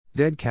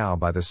Dead cow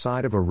by the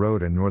side of a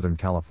road in Northern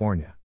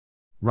California.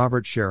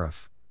 Robert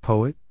Sheriff,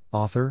 poet,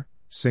 author,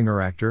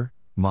 singer-actor,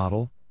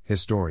 model,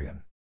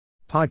 historian.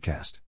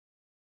 Podcast.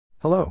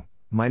 Hello,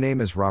 my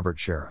name is Robert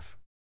Sheriff.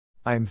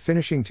 I am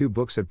finishing 2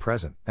 books at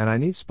present, and I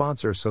need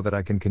sponsors so that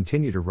I can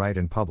continue to write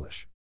and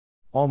publish.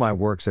 All my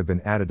works have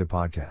been added to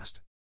podcast.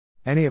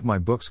 Any of my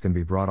books can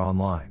be brought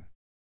online.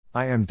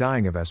 I am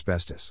dying of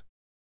asbestos.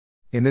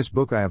 In this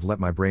book I have let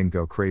my brain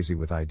go crazy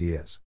with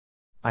ideas.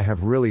 I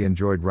have really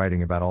enjoyed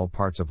writing about all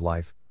parts of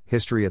life: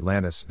 history,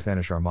 Atlantis,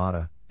 Spanish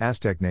Armada,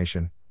 Aztec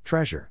Nation,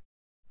 treasure.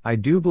 I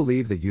do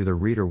believe that you the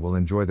reader will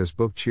enjoy this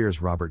book.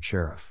 Cheers, Robert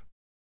Sheriff.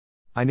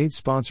 I need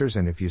sponsors,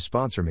 and if you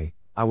sponsor me,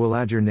 I will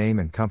add your name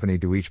and company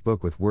to each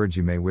book with words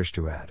you may wish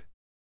to add.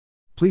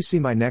 Please see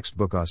my next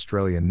book,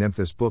 Australian Nymph.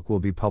 This book will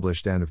be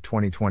published end of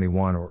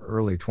 2021 or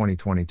early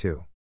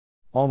 2022.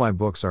 All my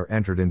books are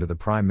entered into the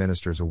Prime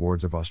Minister's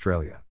Awards of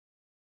Australia.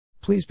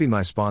 Please be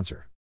my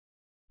sponsor.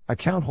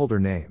 Account holder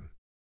name: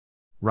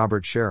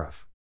 Robert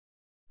Sheriff.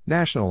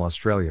 National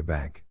Australia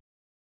Bank.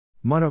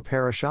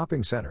 Munopara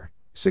Shopping Centre,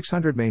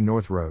 600 Main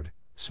North Road,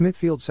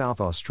 Smithfield, South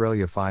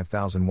Australia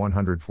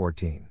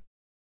 5114.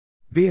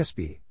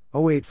 BSB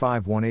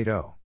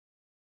 085180.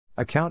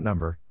 Account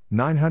number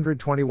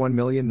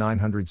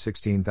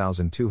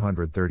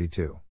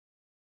 921,916,232.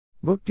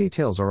 Book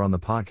details are on the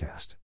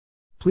podcast.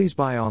 Please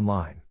buy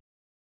online.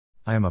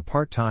 I am a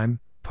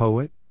part-time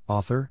poet,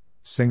 author,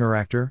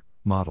 singer-actor,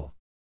 model.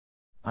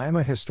 I am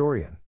a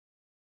historian.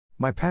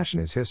 My passion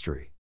is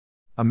history.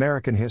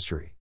 American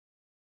history.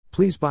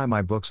 Please buy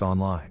my books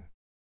online.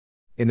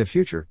 In the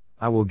future,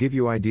 I will give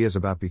you ideas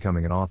about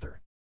becoming an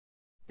author.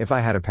 If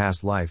I had a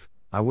past life,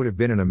 I would have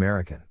been an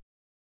American.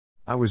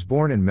 I was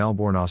born in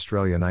Melbourne,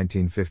 Australia,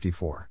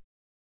 1954.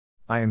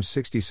 I am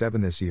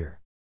 67 this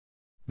year.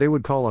 They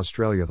would call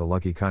Australia the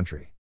lucky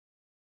country.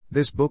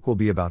 This book will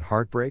be about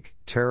heartbreak,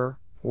 terror,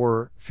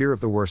 horror, fear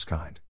of the worst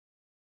kind.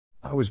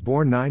 I was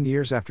born 9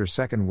 years after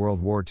Second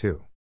World War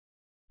II.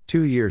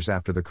 2 years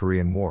after the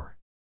Korean War.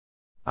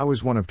 I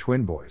was one of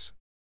twin boys.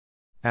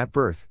 At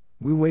birth,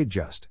 we weighed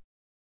just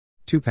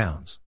 2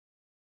 pounds.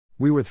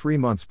 We were 3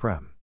 months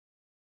prem.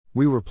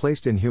 We were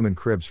placed in human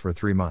cribs for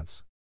 3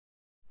 months.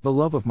 The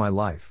love of my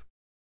life,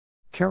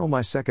 Carol,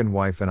 my second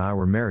wife, and I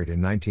were married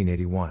in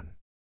 1981.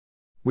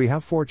 We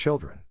have 4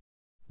 children.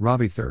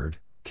 Robbie third,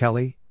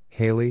 Kelly,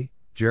 Haley,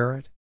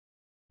 Jarrett.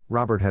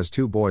 Robert has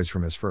 2 boys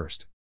from his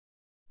first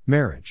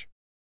marriage,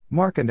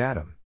 Mark and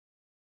Adam.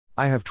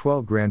 I have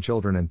 12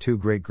 grandchildren and 2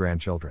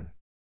 great-grandchildren.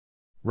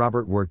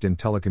 Robert worked in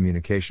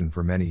telecommunication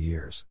for many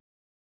years.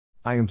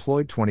 I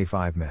employed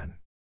 25 men.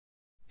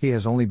 He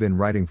has only been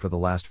writing for the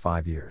last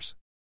 5 years.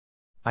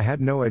 I had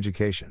no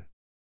education.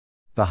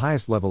 The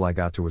highest level I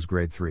got to was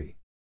grade 3.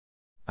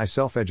 I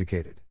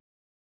self-educated.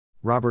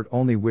 Robert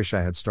only wish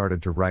I had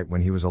started to write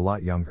when he was a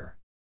lot younger.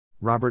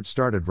 Robert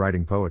started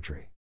writing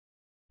poetry,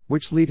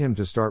 which lead him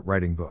to start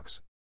writing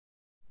books.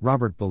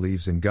 Robert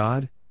believes in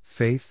God,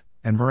 faith,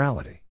 and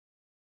morality.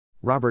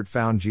 Robert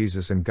found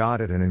Jesus and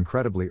God at an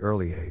incredibly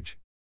early age.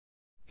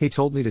 He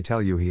told me to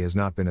tell you he has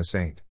not been a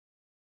saint.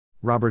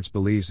 Roberts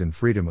believes in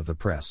freedom of the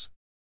press.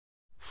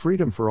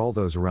 Freedom for all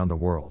those around the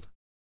world.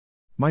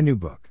 My new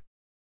book.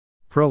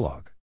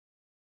 Prologue.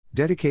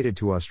 Dedicated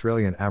to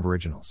Australian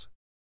Aboriginals.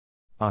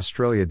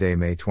 Australia Day,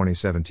 May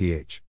 27,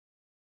 th.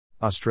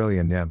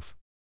 Australian Nymph.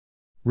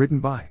 Written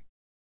by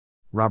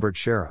Robert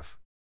Sheriff.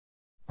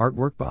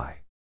 Artwork by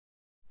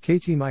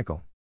K.T.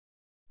 Michael.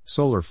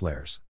 Solar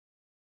flares.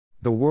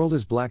 The world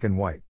is black and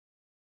white.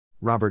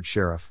 Robert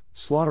Sheriff,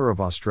 slaughter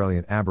of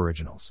Australian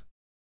Aboriginals.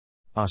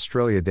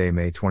 Australia Day,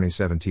 May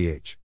 27,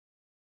 th.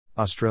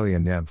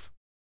 Australian Nymph.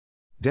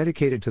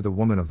 Dedicated to the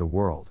woman of the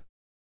world.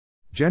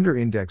 Gender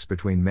index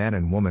between man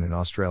and woman in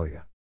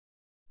Australia.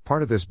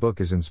 Part of this book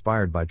is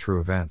inspired by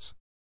true events.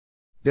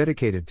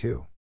 Dedicated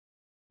to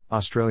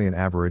Australian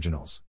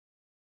Aboriginals.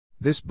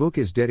 This book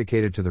is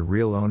dedicated to the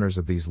real owners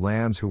of these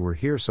lands who were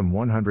here some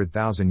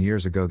 100,000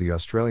 years ago, the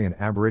Australian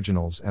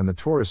Aboriginals and the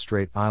Torres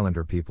Strait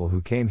Islander people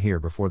who came here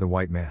before the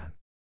white man.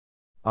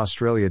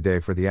 Australia Day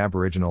for the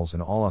Aboriginals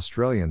and all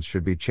Australians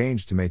should be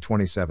changed to May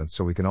 27th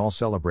so we can all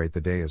celebrate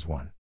the day as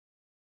one.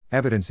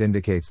 Evidence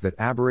indicates that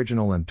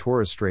Aboriginal and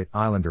Torres Strait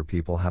Islander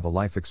people have a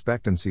life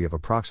expectancy of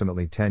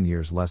approximately 10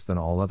 years less than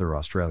all other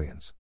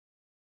Australians.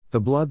 The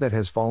blood that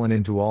has fallen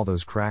into all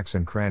those cracks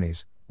and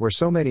crannies, where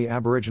so many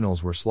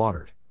Aboriginals were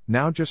slaughtered,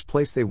 now just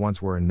place they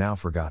once were and now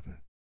forgotten.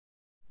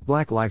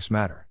 Black lives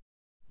matter.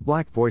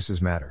 Black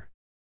voices matter.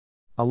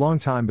 A long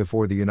time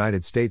before the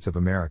United States of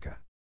America.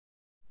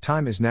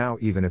 Time is now,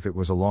 even if it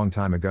was a long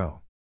time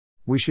ago.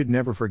 We should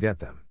never forget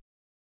them.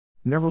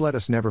 Never let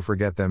us never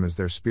forget them, as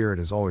their spirit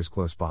is always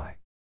close by.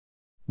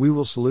 We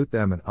will salute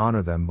them and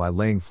honor them by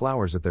laying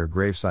flowers at their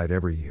gravesite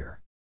every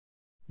year.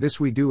 This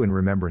we do in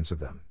remembrance of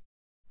them.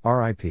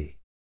 R.I.P.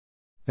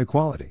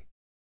 Equality.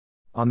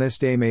 On this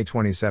day, May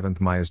 27th,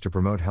 MI is to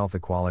promote health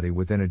equality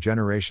within a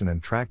generation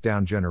and track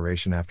down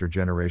generation after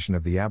generation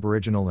of the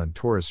Aboriginal and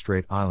Torres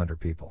Strait Islander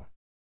people.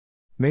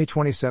 May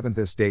 27th,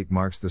 this date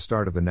marks the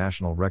start of the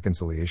National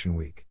Reconciliation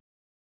Week.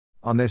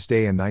 On this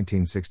day in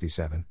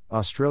 1967,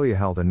 Australia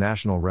held a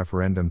national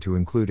referendum to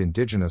include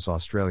Indigenous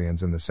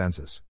Australians in the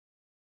census.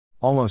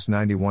 Almost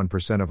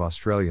 91% of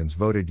Australians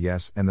voted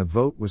yes, and the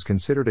vote was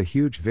considered a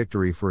huge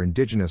victory for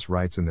Indigenous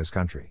rights in this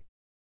country.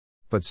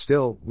 But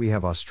still, we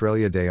have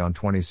Australia Day on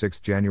 26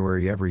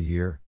 January every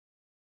year.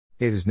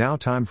 It is now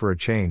time for a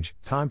change,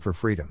 time for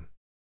freedom.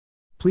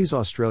 Please,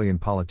 Australian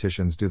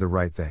politicians, do the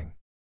right thing.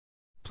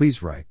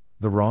 Please right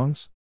the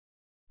wrongs.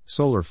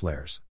 Solar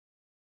flares.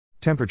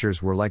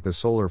 Temperatures were like the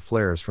solar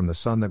flares from the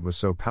sun that was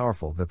so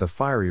powerful that the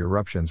fiery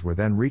eruptions were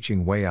then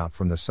reaching way out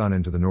from the sun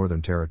into the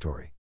Northern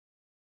Territory.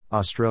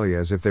 Australia,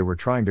 as if they were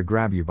trying to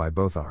grab you by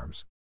both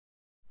arms.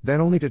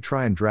 Then only to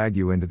try and drag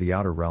you into the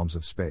outer realms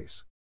of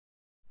space,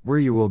 where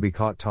you will be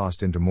caught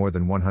tossed into more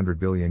than 100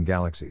 billion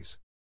galaxies.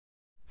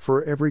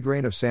 For every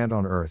grain of sand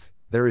on Earth,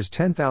 there is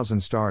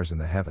 10,000 stars in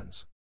the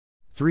heavens.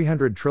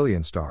 300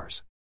 trillion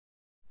stars.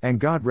 And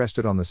God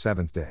rested on the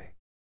seventh day.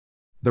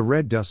 The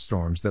red dust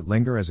storms that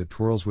linger as it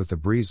twirls with the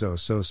breeze, oh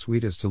so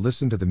sweet as to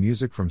listen to the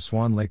music from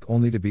Swan Lake,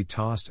 only to be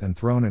tossed and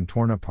thrown and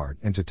torn apart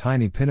into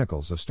tiny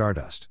pinnacles of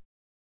stardust.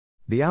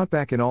 The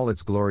outback in all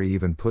its glory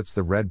even puts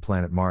the red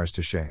planet Mars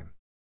to shame.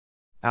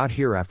 Out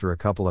here, after a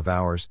couple of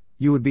hours,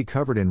 you would be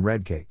covered in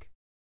red cake.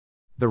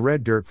 The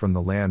red dirt from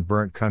the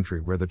land-burnt country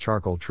where the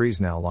charcoal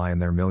trees now lie in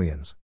their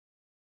millions.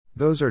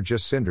 Those are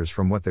just cinders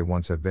from what they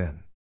once have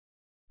been.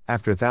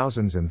 After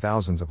thousands and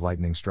thousands of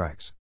lightning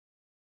strikes.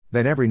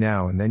 Then every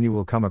now and then you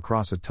will come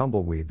across a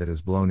tumbleweed that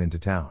is blown into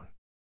town.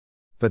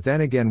 But then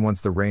again,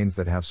 once the rains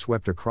that have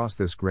swept across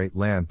this great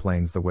land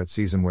plains, the wet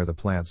season where the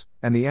plants,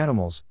 and the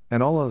animals,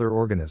 and all other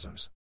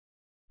organisms,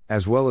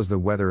 as well as the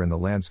weather and the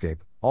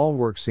landscape, all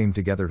work seem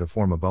together to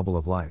form a bubble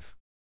of life.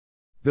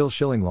 Bill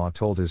Shillinglaw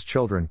told his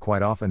children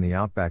quite often the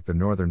outback, the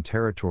Northern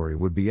Territory,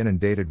 would be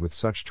inundated with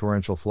such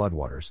torrential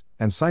floodwaters,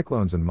 and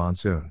cyclones and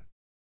monsoon.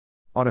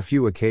 On a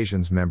few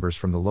occasions, members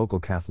from the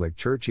local Catholic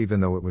Church, even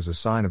though it was a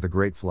sign of the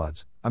great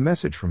floods, a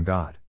message from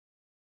God,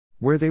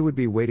 where they would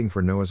be waiting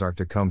for Noah's Ark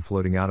to come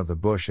floating out of the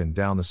bush and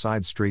down the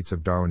side streets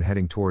of Darwin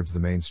heading towards the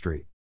main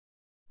street.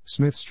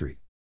 Smith Street.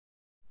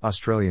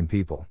 Australian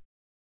people.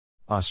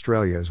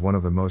 Australia is one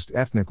of the most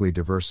ethnically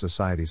diverse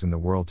societies in the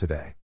world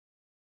today.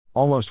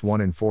 Almost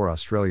 1 in 4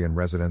 Australian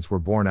residents were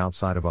born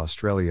outside of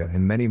Australia,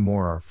 and many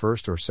more are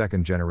first or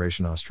second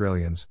generation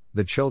Australians,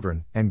 the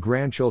children and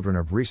grandchildren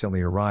of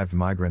recently arrived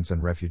migrants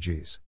and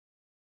refugees.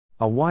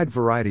 A wide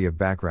variety of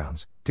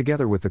backgrounds,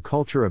 together with the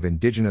culture of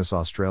Indigenous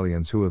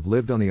Australians who have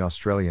lived on the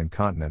Australian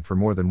continent for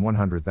more than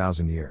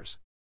 100,000 years,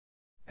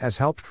 has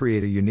helped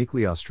create a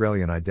uniquely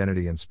Australian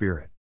identity and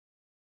spirit.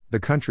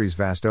 The country's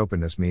vast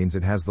openness means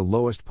it has the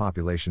lowest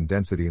population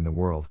density in the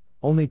world,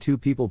 only 2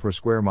 people per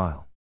square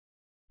mile.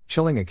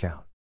 Chilling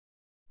account.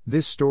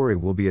 This story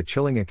will be a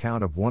chilling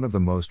account of one of the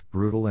most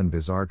brutal and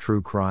bizarre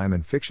true crime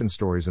and fiction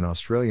stories in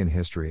Australian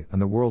history,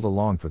 and the world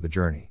along for the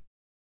journey.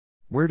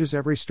 Where does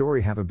every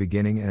story have a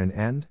beginning and an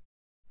end?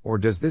 Or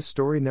does this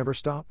story never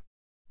stop?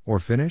 Or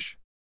finish?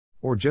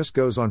 Or just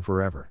goes on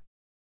forever?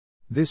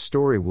 This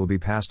story will be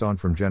passed on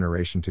from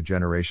generation to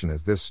generation,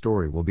 as this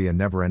story will be a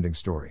never-ending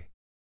story.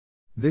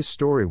 This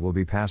story will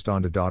be passed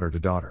on to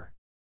daughter.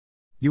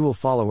 You will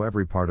follow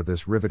every part of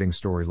this riveting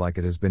story like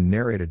it has been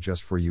narrated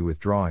just for you, with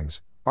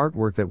drawings,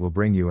 artwork that will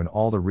bring you and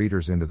all the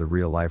readers into the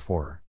real-life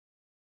horror,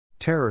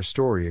 terror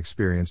story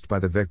experienced by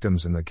the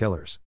victims and the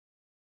killers.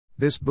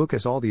 This book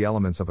has all the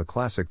elements of a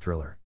classic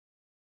thriller.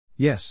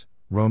 Yes,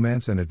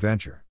 romance and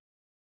adventure.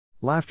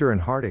 Laughter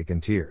and heartache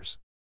and tears.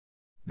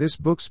 This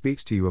book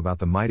speaks to you about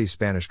the mighty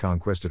Spanish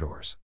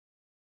conquistadors.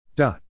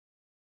 The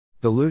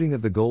looting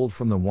of the gold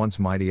from the once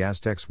mighty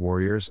Aztecs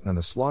warriors and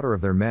the slaughter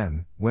of their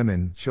men,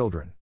 women,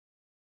 children.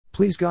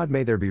 Please God,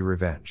 may there be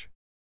revenge.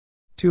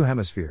 2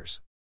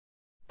 hemispheres.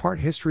 Part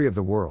history of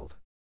the world.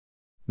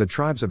 The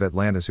tribes of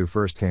Atlantis who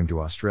first came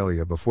to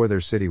Australia before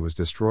their city was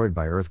destroyed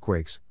by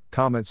earthquakes,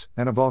 comets,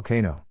 and a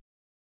volcano.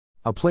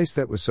 A place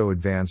that was so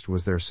advanced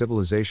was their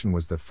civilization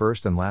was the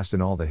first and last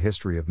in all the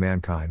history of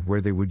mankind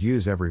where they would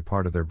use every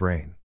part of their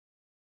brain.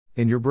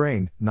 In your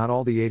brain, not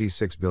all the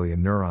 86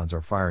 billion neurons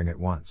are firing at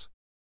once.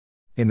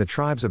 In the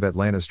tribes of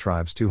Atlantis,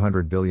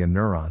 200 billion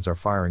neurons are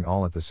firing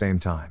all at the same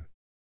time.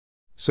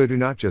 So do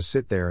not just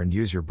sit there and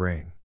use your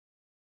brain.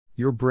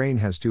 Your brain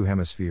has 2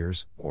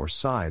 hemispheres, or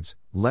sides,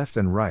 left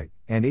and right,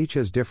 and each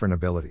has different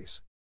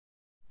abilities.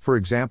 For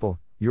example,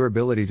 your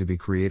ability to be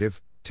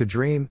creative, to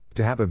dream,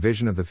 to have a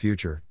vision of the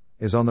future,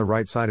 is on the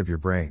right side of your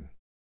brain.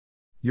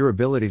 Your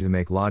ability to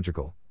make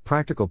logical,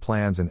 practical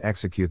plans and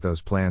execute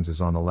those plans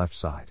is on the left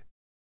side.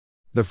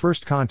 The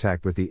first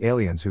contact with the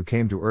aliens who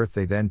came to Earth,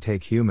 they then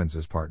take humans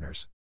as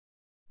partners.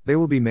 They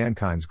will be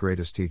mankind's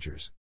greatest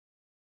teachers.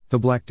 The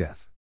Black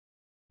Death.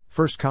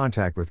 First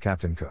contact with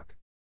Captain Cook.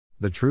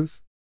 The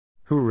truth?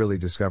 Who really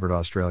discovered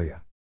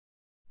Australia?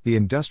 The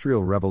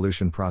Industrial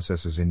Revolution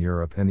processes in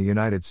Europe and the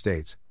United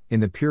States,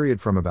 in the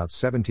period from about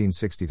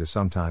 1760 to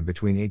sometime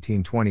between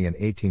 1820 and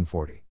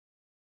 1840.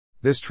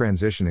 This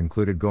transition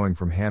included going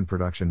from hand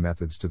production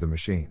methods to the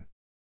machine.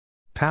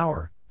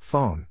 Power,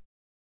 phone.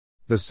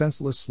 The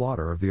senseless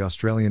slaughter of the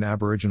Australian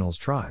Aboriginals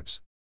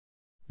tribes.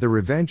 The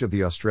revenge of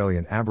the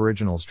Australian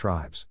Aboriginals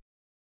tribes.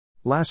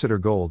 Lassiter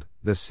Gold,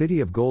 the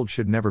city of gold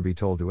should never be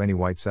told to any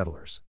white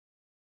settlers,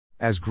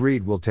 as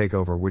greed will take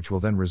over, which will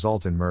then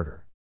result in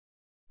murder.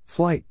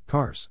 Flight,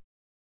 cars.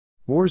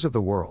 Wars of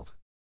the world.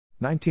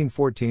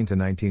 1914 to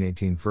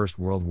 1918 First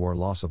World War,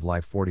 loss of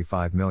life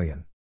 45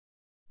 million.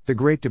 The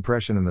Great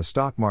Depression and the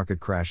stock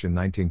market crash in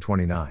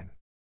 1929.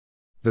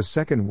 The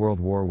Second World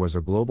War was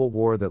a global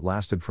war that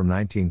lasted from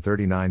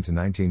 1939 to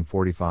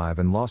 1945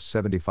 and lost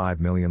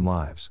 75 million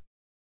lives.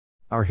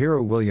 Our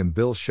hero William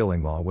Bill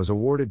Shillinglaw was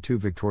awarded 2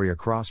 Victoria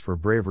Cross for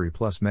bravery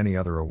plus many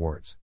other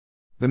awards.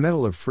 The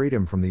Medal of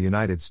Freedom from the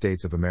United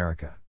States of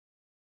America.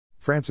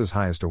 France's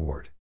highest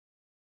award.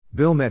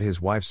 Bill met his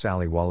wife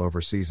Sally while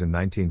overseas in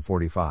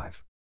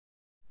 1945.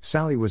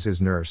 Sally was his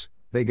nurse,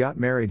 they got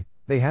married,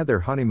 they had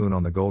their honeymoon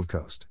on the Gold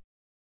Coast.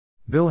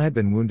 Bill had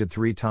been wounded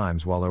 3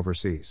 times while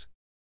overseas.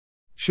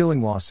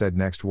 Shillinglaw said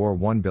next war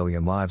 1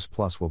 billion lives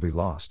plus will be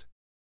lost.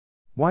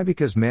 Why?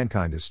 Because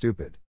mankind is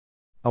stupid.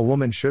 A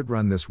woman should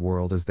run this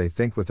world as they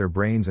think with their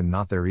brains and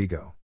not their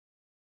ego.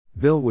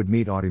 Bill would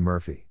meet Audie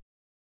Murphy.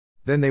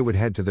 Then they would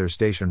head to their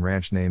station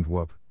ranch named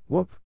Whoop,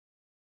 Whoop.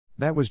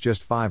 That was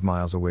just 5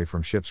 miles away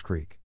from Ships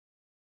Creek.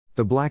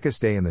 The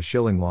blackest day in the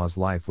Shillinglaw's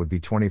life would be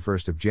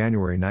 21st of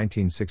January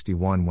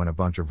 1961, when a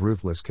bunch of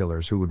ruthless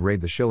killers who would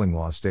raid the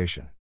Shillinglaw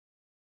station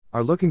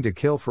are looking to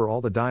kill for all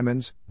the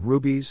diamonds,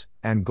 rubies,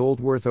 and gold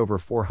worth over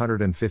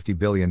 $450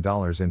 billion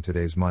in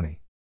today's money.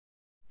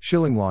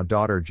 Shillinglaw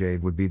daughter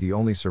Jade would be the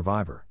only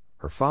survivor.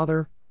 Her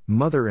father,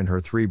 mother and her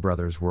 3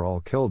 brothers were all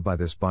killed by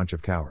this bunch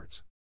of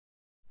cowards.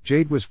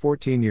 Jade was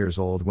 14 years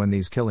old when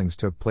these killings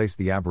took place.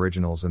 The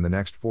Aboriginals in the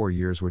next 4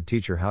 years would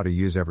teach her how to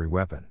use every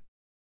weapon.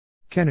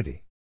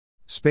 Kennedy.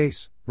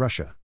 Space,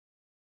 Russia.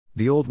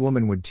 The old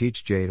woman would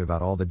teach Jade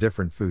about all the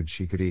different foods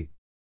she could eat.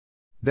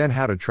 Then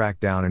how to track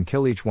down and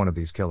kill each one of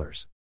these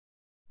killers.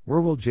 Where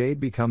will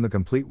Jade become the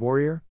complete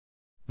warrior?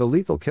 The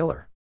lethal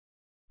killer.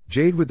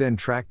 Jade would then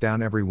track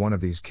down every one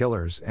of these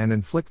killers and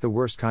inflict the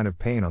worst kind of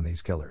pain on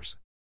these killers.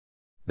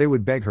 They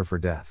would beg her for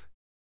death.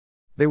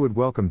 They would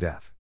welcome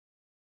death.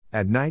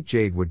 At night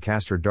Jade would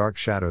cast her dark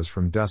shadows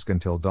from dusk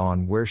until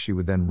dawn, where she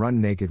would then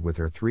run naked with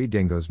her 3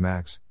 dingoes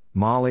Max,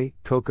 Molly,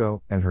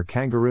 Coco, and her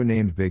kangaroo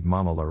named Big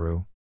Mama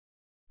Larue.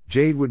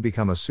 Jade would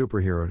become a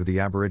superhero to the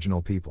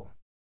Aboriginal people.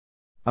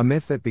 A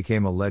myth that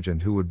became a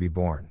legend who would be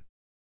born.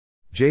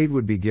 Jade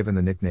would be given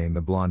the nickname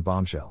the Blonde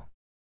Bombshell.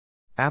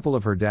 Apple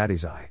of her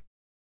daddy's eye.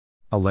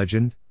 A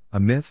legend, a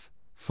myth,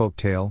 folk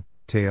tale,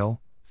 tale,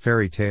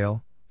 fairy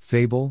tale,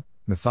 fable,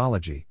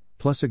 mythology,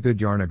 plus a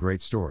good yarn, a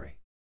great story.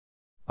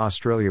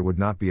 Australia would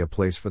not be a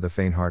place for the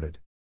faint-hearted,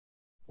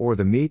 or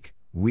the meek,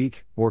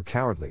 weak, or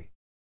cowardly.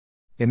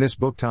 In this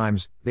book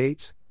times,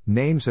 dates,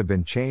 names have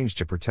been changed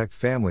to protect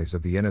families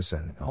of the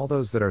innocent and all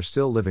those that are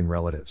still living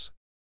relatives.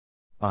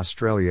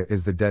 Australia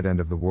is the dead end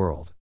of the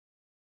world.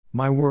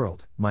 My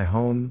world, my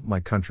home, my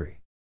country.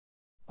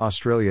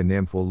 Australia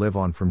nymph will live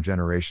on from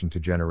generation to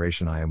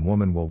generation. I am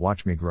woman will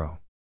watch me grow.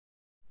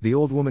 The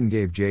old woman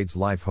gave Jade's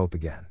life hope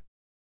again.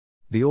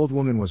 The old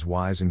woman was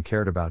wise and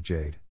cared about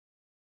Jade.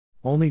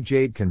 Only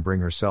Jade can bring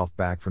herself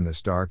back from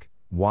this dark,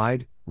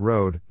 wide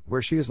road,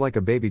 where she is like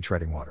a baby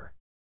treading water.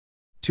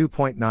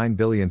 2.9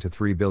 billion to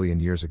 3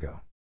 billion years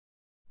ago.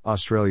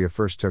 Australia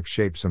first took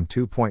shape some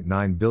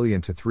 2.9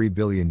 billion to 3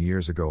 billion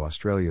years ago.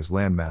 Australia's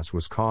landmass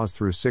was caused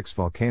through 6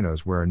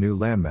 volcanoes where a new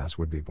landmass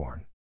would be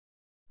born.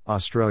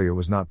 Australia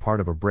was not part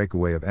of a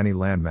breakaway of any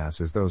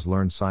landmass as those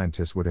learned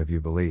scientists would have you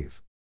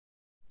believe.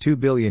 2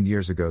 billion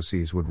years ago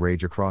seas would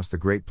rage across the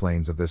Great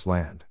Plains of this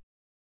land.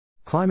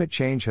 Climate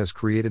change has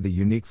created the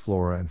unique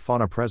flora and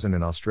fauna present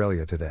in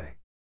Australia today.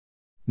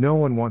 No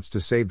one wants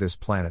to save this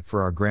planet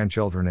for our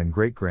grandchildren and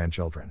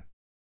great-grandchildren.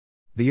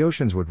 The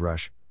oceans would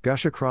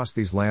gush across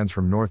these lands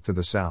from north to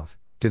the south,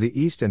 to the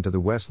east and to the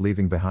west,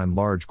 leaving behind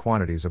large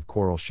quantities of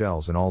coral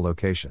shells in all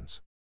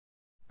locations.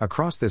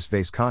 Across this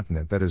vast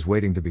continent that is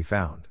waiting to be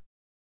found.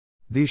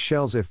 These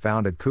shells, if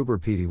found at Coober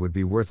Pedy, would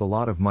be worth a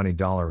lot of money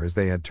dollar as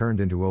they had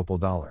turned into opal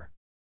dollar.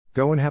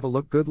 Go and have a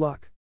look, good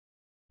luck.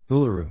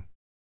 Uluru.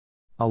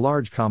 A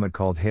large comet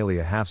called Halley,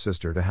 a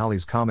half-sister to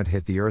Halley's Comet,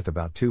 hit the Earth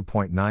about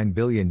 2.9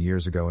 billion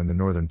years ago in the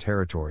Northern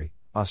Territory,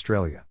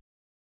 Australia.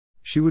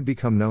 She would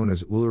become known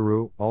as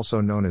Uluru,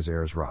 also known as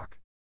Ayers Rock.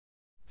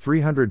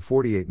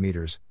 348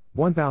 meters,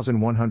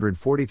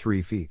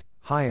 1,143 feet,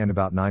 high and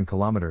about 9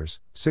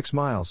 kilometers, 6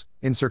 miles,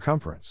 in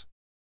circumference.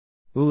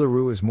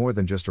 Uluru is more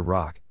than just a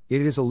rock,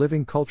 it is a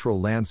living cultural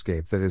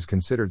landscape that is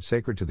considered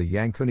sacred to the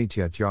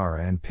Yankunytjatjara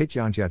and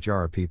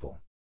Pitjantjatjara people.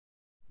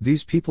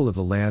 These people of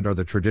the land are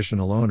the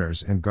traditional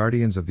owners and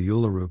guardians of the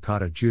Uluru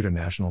Kata Tjuta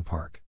National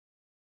Park.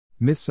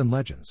 Myths and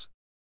legends.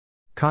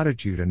 Kata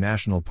Tjuta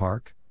National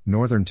Park,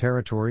 Northern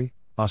Territory,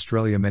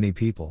 Australia. Many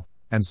people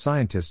and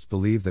scientists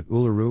believe that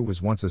Uluru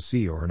was once a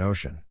sea or an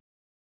ocean.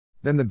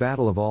 Then the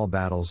battle of all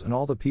battles and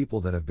all the people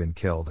that have been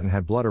killed and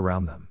had blood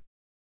around them.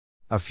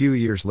 A few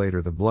years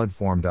later the blood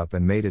formed up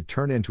and made it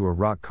turn into a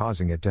rock,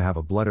 causing it to have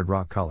a blooded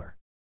rock color.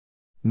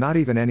 Not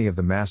even any of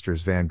the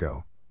masters, Van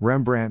Gogh,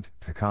 Rembrandt,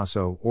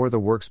 Picasso, or the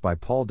works by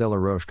Paul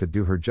Delaroche could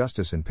do her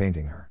justice in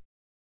painting her.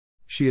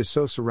 She is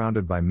so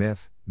surrounded by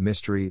myth,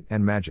 mystery,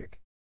 and magic.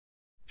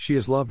 She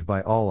is loved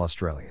by all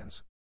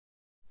Australians.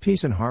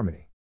 Peace and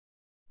harmony.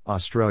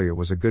 Australia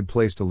was a good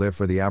place to live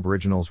for the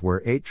Aboriginals,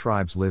 where 8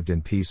 tribes lived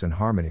in peace and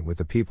harmony with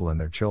the people and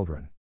their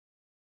children.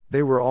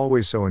 They were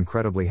always so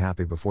incredibly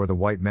happy before the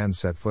white men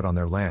set foot on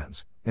their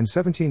lands, in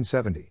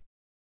 1770.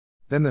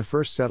 Then the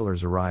first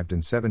settlers arrived in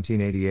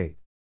 1788.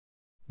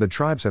 The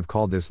tribes have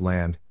called this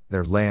land,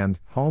 their land,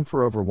 home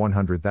for over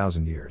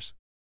 100,000 years.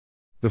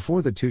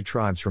 Before the 2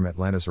 tribes from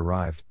Atlantis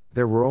arrived,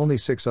 there were only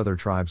 6 other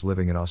tribes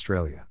living in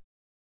Australia.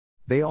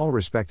 They all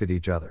respected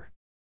each other.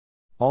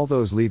 All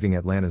those leaving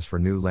Atlantis for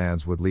new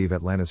lands would leave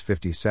Atlantis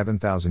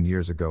 57,000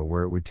 years ago,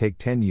 where it would take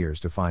 10 years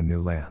to find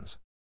new lands.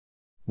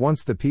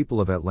 Once the people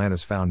of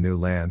Atlantis found new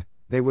land,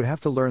 they would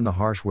have to learn the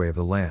harsh way of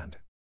the land.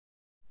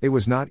 It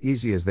was not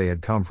easy, as they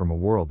had come from a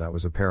world that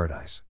was a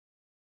paradise.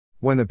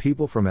 When the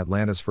people from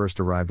Atlantis first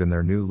arrived in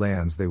their new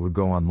lands, they would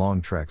go on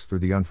long treks through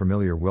the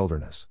unfamiliar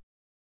wilderness.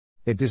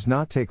 It does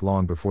not take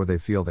long before they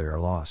feel they are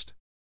lost.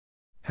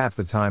 Half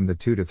the time the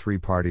 2 to 3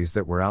 parties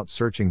that were out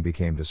searching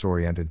became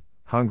disoriented,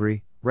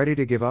 hungry, ready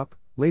to give up,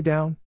 lay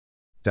down,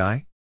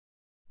 die.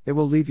 It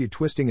will leave you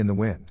twisting in the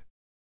wind.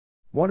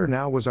 Water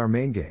now was our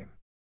main game.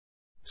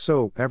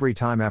 So, every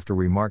time after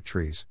we marked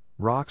trees,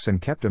 rocks,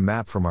 and kept a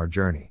map from our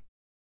journey,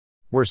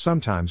 where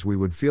sometimes we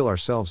would feel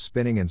ourselves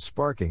spinning and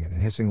sparking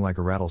and hissing like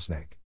a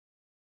rattlesnake.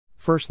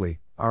 Firstly,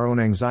 our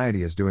own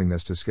anxiety is doing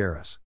this to scare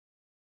us.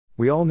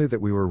 We all knew that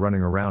we were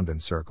running around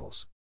in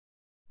circles.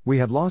 We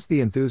had lost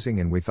the enthusing,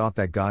 and we thought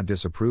that God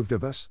disapproved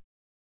of us.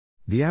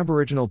 The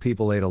Aboriginal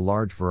people ate a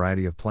large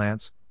variety of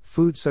plants,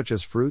 foods such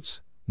as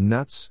fruits,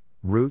 nuts,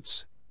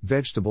 roots,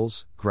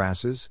 vegetables,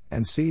 grasses,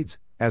 and seeds,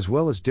 as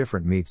well as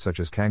different meats such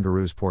as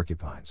kangaroos,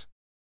 porcupines,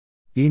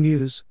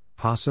 emus,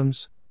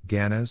 possums,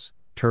 gannas,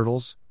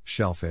 turtles,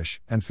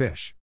 shellfish, and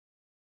fish.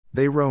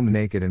 They roamed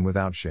naked and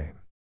without shame.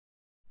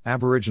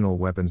 Aboriginal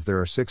weapons. There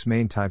are 6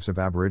 main types of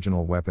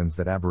Aboriginal weapons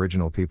that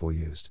Aboriginal people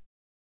used.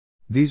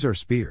 These are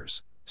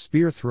spears,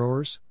 spear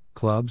throwers,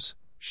 clubs,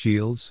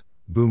 shields,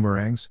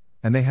 boomerangs,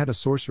 and they had a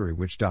sorcery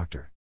witch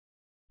doctor.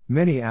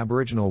 Many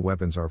Aboriginal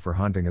weapons are for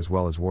hunting as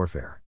well as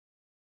warfare.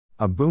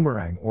 A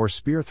boomerang or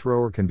spear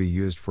thrower can be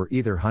used for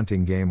either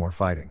hunting game or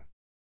fighting.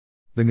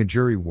 The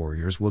Ngajuri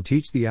warriors will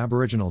teach the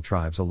Aboriginal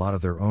tribes a lot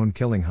of their own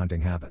killing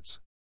hunting habits.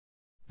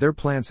 Their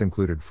plants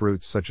included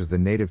fruits such as the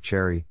native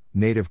cherry,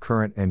 native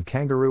currant, and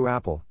kangaroo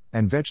apple,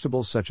 and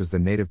vegetables such as the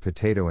native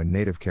potato and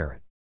native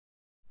carrot.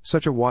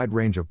 Such a wide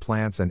range of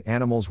plants and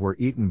animals were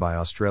eaten by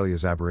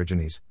Australia's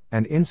Aborigines,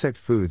 and insect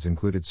foods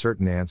included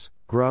certain ants,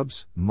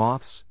 grubs,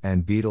 moths,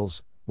 and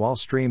beetles, while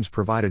streams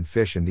provided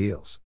fish and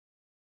eels.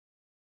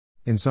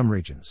 In some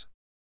regions,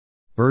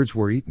 birds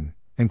were eaten,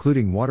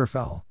 including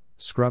waterfowl,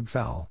 scrub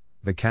fowl,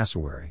 the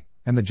cassowary,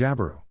 and the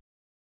jabiru.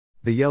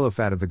 The yellow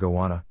fat of the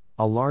goanna,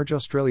 a large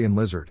Australian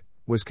lizard,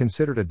 was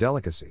considered a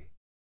delicacy.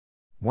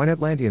 When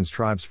Atlanteans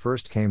tribes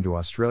first came to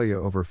Australia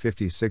over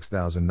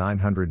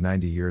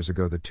 56,990 years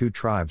ago, the 2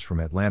 tribes from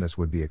Atlantis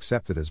would be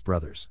accepted as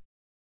brothers.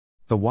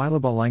 The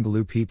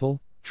Wailaba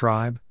people,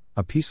 tribe,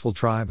 a peaceful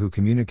tribe who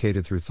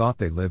communicated through thought.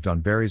 They lived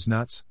on berries,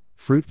 nuts,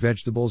 fruit,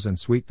 vegetables, and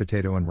sweet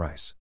potato and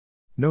rice.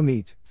 No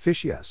meat,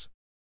 fish, yes.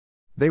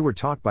 They were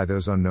taught by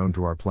those unknown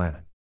to our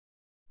planet.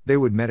 They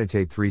would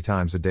meditate 3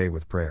 times a day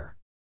with prayer.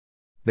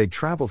 They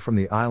traveled from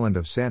the island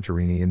of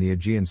Santorini in the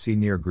Aegean Sea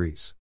near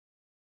Greece.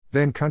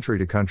 Then country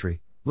to country,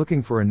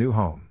 looking for a new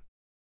home.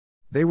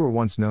 They were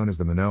once known as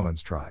the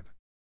Minoans tribe.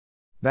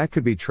 That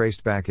could be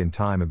traced back in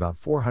time about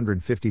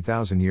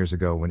 450,000 years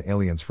ago when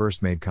aliens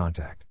first made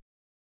contact.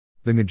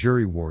 The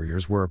Ngajuri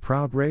warriors were a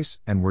proud race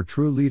and were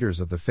true leaders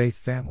of the faith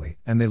family,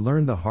 and they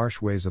learned the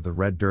harsh ways of the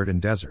red dirt and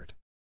desert.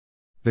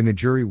 The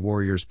Ngajuri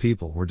warriors'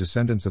 people were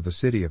descendants of the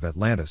city of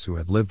Atlantis who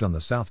had lived on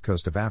the south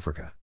coast of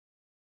Africa.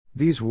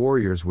 These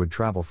warriors would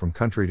travel from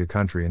country to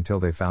country until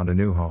they found a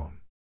new home.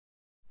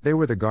 They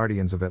were the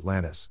guardians of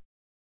Atlantis.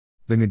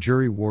 The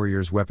Ngajuri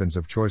warriors' weapons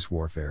of choice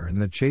warfare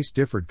and the chase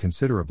differed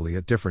considerably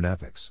at different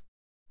epochs.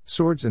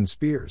 Swords and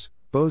spears,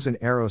 bows and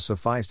arrows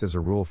sufficed as a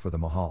rule for the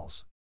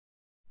Mahals.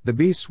 The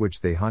beasts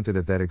which they hunted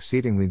at that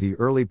exceedingly the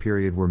early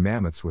period were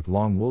mammoths with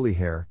long woolly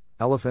hair,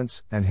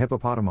 elephants, and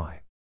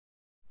hippopotami.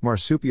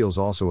 Marsupials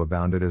also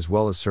abounded, as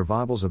well as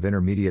survivals of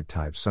intermediate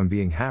types, some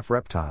being half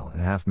reptile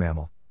and half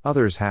mammal,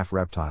 others half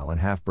reptile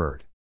and half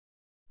bird.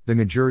 The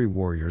Ngajuri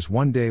warriors,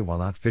 one day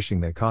while out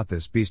fishing, they caught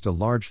this beast, a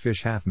large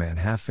fish, half man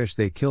half fish.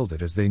 They killed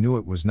it as they knew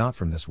it was not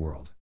from this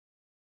world.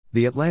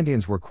 The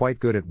Atlanteans were quite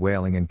good at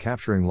whaling and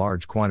capturing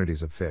large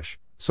quantities of fish,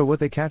 so what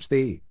they catch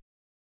they eat.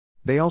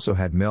 They also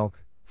had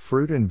milk,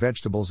 fruit and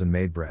vegetables, and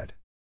made bread.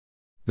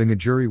 The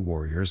Ngajuri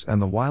warriors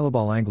and the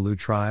Wailaba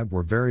tribe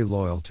were very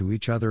loyal to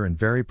each other and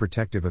very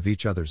protective of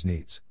each other's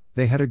needs.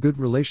 They had a good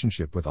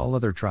relationship with all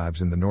other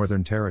tribes in the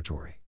Northern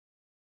Territory.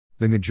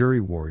 The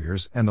Ngajuri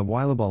warriors and the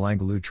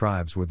Wailaba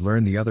tribes would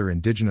learn the other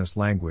indigenous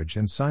language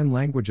and sign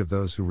language of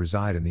those who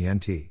reside in the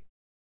NT.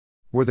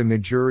 Where the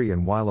Ngajuri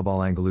and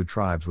Wailaba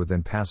tribes would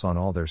then pass on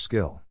all their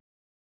skill.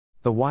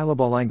 The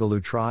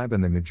Wailaba-Langaloo tribe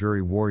and the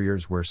Ngajuri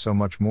warriors were so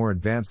much more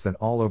advanced than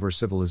all over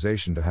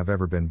civilization to have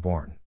ever been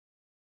born.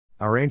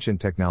 Our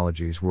ancient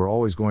technologies were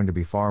always going to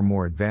be far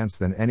more advanced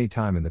than any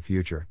time in the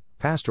future,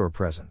 past or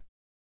present.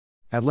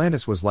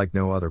 Atlantis was like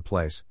no other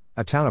place,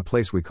 a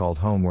place we called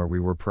home where we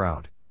were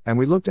proud, and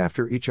we looked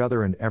after each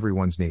other and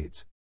everyone's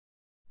needs.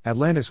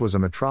 Atlantis was a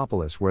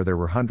metropolis where there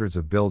were hundreds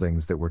of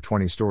buildings that were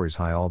 20 stories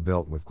high, all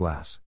built with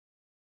glass.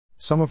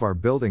 Some of our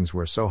buildings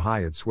were so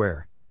high I'd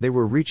swear, they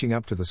were reaching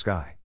up to the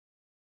sky.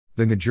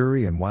 The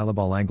Ngajuri and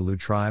Wailaba-Langaloo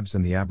tribes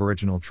and the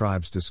Aboriginal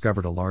tribes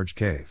discovered a large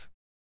cave.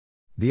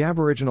 The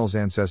Aboriginals'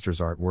 ancestors'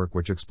 artwork,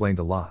 which explained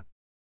a lot,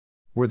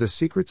 where the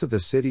secrets of the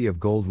city of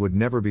gold would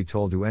never be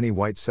told to any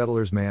white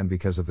settlers man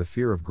because of the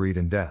fear of greed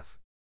and death.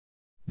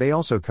 They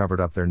also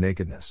covered up their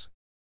nakedness.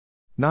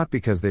 Not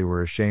because they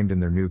were ashamed in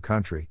their new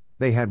country,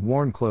 they had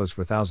worn clothes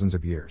for thousands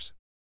of years.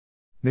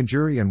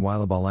 Ngajuri and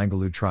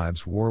Wailaba-Langaloo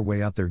tribes wore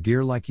way out their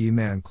gear like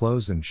ye-man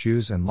clothes and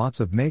shoes and lots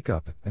of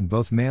makeup, and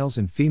both males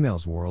and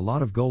females wore a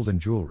lot of gold and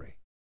jewelry.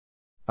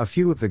 A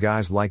few of the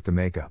guys liked the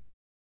makeup.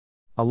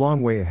 A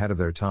long way ahead of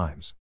their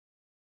times.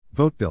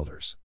 Boat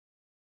builders.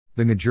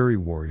 The Ngajuri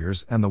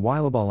warriors and the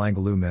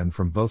Wailaba-Langaloo men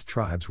from both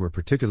tribes were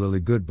particularly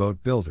good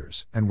boat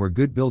builders, and were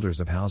good builders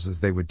of houses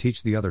they would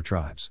teach the other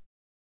tribes.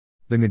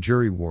 The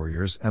Ngajuri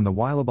warriors and the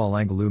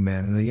Wailaba-Langaloo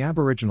men and the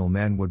Aboriginal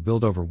men would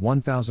build over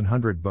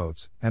 1,100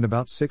 boats, and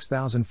about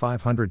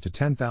 6,500 to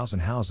 10,000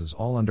 houses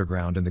all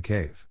underground in the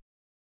cave.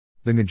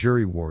 The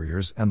Ngajuri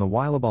warriors and the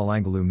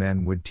Wailaba-Langaloo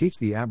men would teach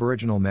the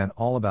Aboriginal men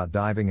all about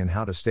diving and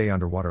how to stay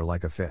underwater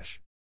like a fish.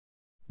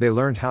 They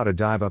learned how to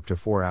dive up to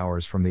 4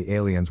 hours from the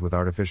aliens with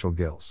artificial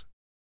gills.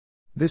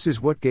 This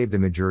is what gave the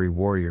Ngajuri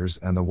warriors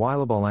and the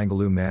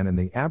Wailaba-Langaloo men and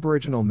the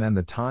Aboriginal men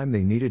the time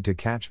they needed to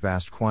catch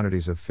vast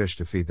quantities of fish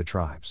to feed the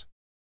tribes.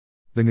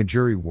 The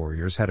Ngajuri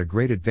warriors had a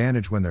great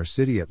advantage when their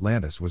city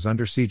Atlantis was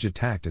under siege,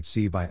 attacked at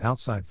sea by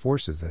outside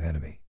forces, the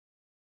enemy.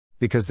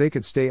 Because they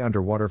could stay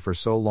underwater for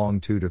so long,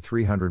 200 to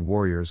 300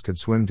 warriors could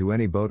swim to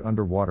any boat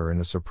underwater in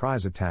a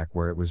surprise attack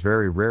where it was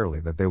very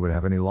rarely that they would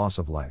have any loss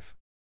of life.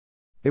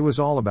 It was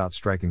all about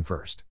striking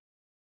first.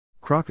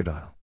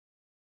 Crocodile.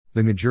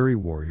 The Ngajuri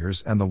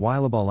warriors and the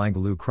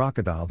Wailaba-Langaloo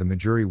crocodile. The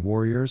Ngajuri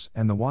warriors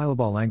and the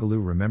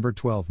Wailaba-Langaloo remember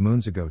 12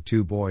 moons ago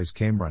 2 boys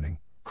came running,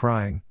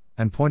 crying,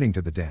 and pointing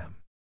to the dam.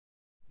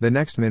 The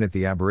next minute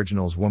the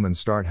Aboriginals woman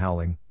start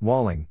howling,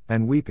 wailing,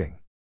 and weeping.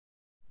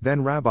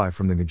 Then Rabbi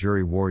from the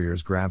Ngajuri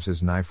warriors grabs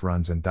his knife,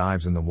 runs and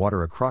dives in the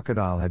water. A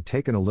crocodile had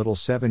taken a little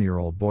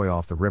 7-year-old boy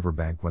off the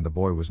riverbank when the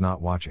boy was not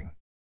watching.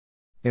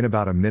 In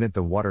about a minute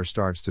the water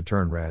starts to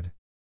turn red.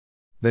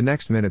 The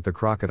next minute the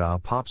crocodile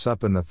pops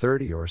up and the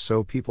 30 or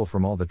so people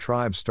from all the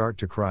tribes start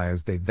to cry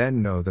as they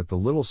then know that the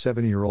little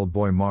 7-year-old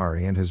boy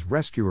Mari and his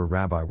rescuer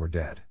Rabbi were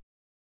dead.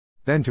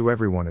 Then to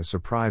everyone's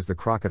surprise the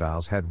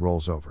crocodile's head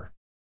rolls over.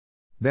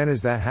 Then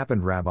as that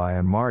happened Rabbi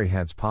and Mari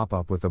heads pop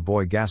up with the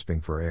boy gasping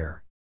for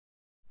air.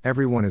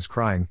 Everyone is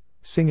crying,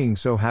 singing,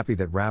 so happy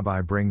that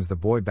Rabbi brings the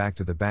boy back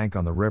to the bank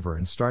on the river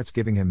and starts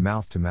giving him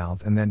mouth to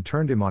mouth and then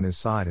turned him on his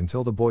side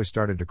until the boy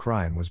started to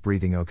cry and was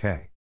breathing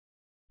okay.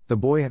 The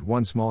boy had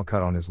one small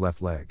cut on his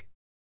left leg.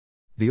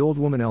 The old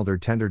woman elder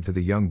tended to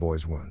the young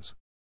boy's wounds.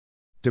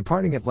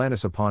 Departing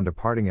Atlantis. Upon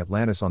departing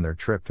Atlantis on their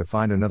trip to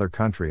find another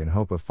country in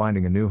hope of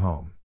finding a new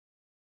home.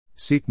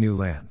 Seek new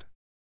land.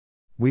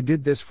 We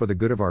did this for the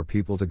good of our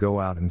people, to go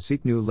out and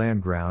seek new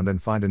land ground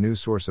and find a new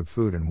source of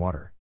food and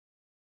water.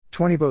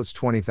 20 boats,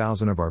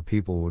 20,000 of our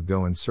people would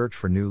go and search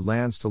for new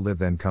lands to live,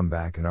 then come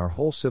back, and our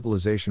whole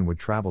civilization would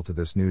travel to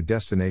this new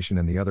destination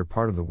in the other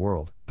part of the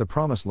world, the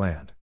Promised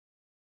Land.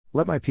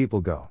 Let my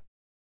people go.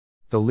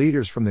 The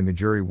leaders from the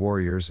Ngajuri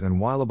warriors and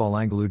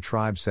Wailaba-Langaloo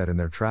tribe said in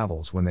their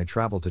travels when they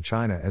traveled to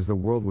China, as the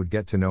world would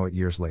get to know it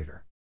years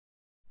later.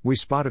 We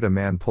spotted a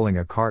man pulling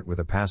a cart with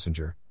a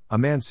passenger, a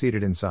man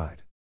seated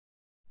inside.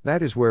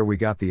 That is where we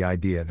got the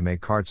idea to make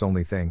carts.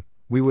 Only thing,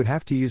 we would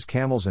have to use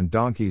camels and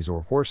donkeys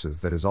or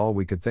horses. That is all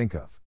we could think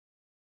of.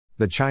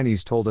 The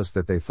Chinese told us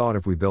that they thought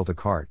if we built a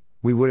cart,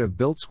 we would have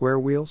built square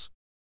wheels.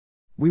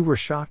 We were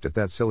shocked at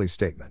that silly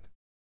statement.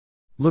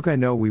 Look, I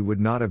know we would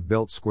not have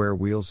built square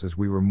wheels, as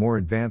we were more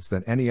advanced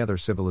than any other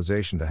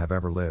civilization to have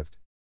ever lived.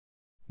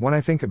 When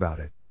I think about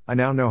it, I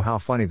now know how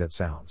funny that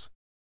sounds.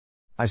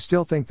 I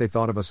still think they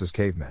thought of us as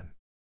cavemen.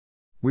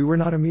 We were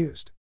not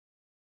amused.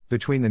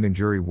 Between the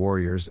Ngajuri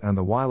warriors and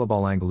the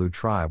Wailaba-Langaloo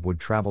tribe would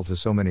travel to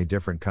so many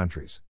different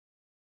countries.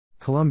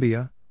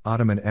 Colombia,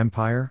 Ottoman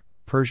Empire,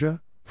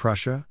 Persia,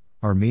 Prussia,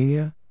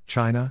 Armenia,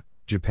 China,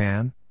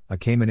 Japan,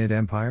 Achaemenid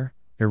Empire,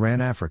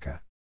 Iran,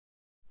 Africa.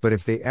 But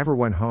if they ever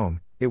went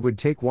home, it would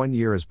take 1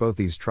 year, as both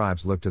these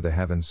tribes looked to the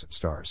heavens,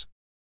 stars.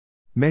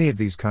 Many of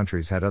these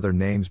countries had other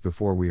names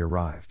before we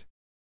arrived.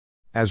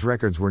 As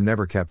records were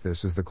never kept,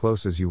 this is the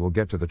closest you will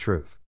get to the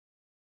truth.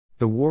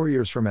 The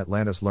warriors from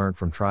Atlantis learned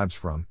from tribes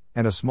from,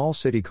 and a small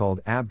city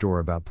called Abdor,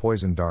 about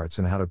poison darts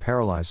and how to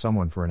paralyze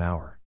someone for an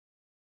hour.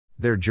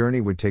 Their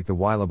journey would take the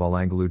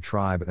Wailaba-Langaloo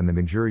tribe and the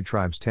Ngajuri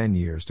tribes 10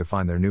 years to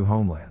find their new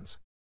homelands.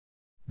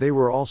 They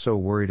were also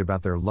worried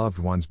about their loved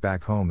ones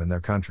back home in their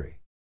country.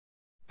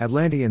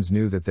 Atlanteans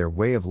knew that their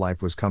way of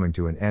life was coming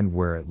to an end,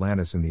 where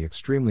Atlantis in the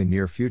extremely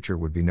near future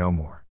would be no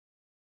more.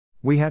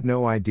 We had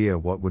no idea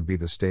what would be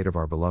the state of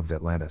our beloved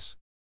Atlantis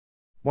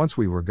once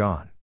we were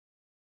gone.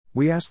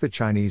 We asked the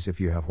Chinese,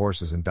 if you have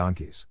horses and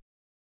donkeys,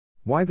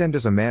 why then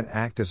does a man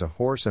act as a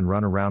horse and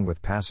run around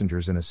with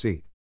passengers in a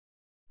seat?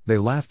 They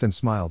laughed and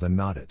smiled and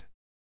nodded.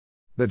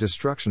 The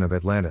destruction of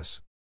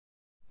Atlantis.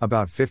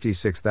 About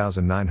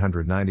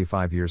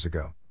 56,995 years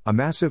ago, a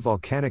massive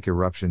volcanic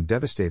eruption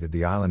devastated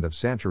the island of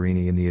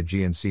Santorini in the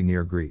Aegean Sea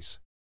near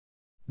Greece.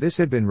 This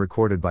had been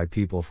recorded by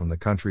people from the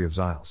country of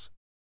Xiles.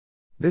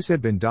 This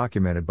had been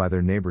documented by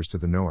their neighbors to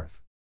the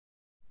north.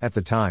 At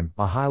the time,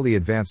 a highly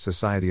advanced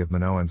society of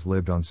Minoans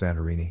lived on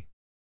Santorini.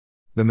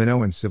 The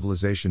Minoan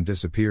civilization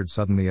disappeared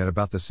suddenly at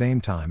about the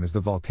same time as the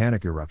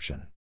volcanic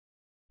eruption.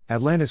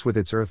 Atlantis, with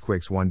its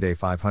earthquakes one day,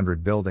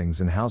 500 buildings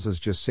and houses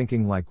just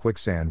sinking like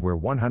quicksand, where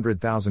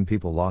 100,000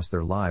 people lost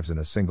their lives in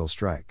a single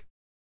strike.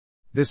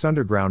 This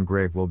underground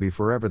grave will be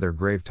forever their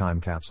grave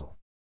time capsule.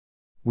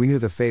 We knew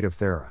the fate of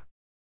Thera.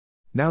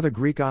 Now the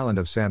Greek island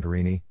of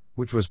Santorini,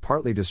 which was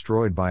partly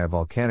destroyed by a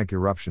volcanic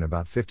eruption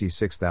about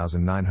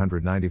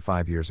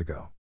 56,995 years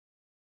ago.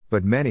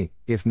 But many,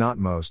 if not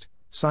most,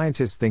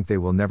 scientists think they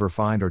will never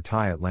find or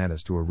tie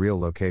Atlantis to a real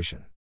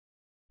location.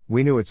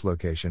 We knew its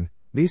location.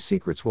 These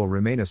secrets will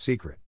remain a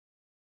secret.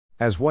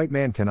 As white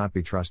man cannot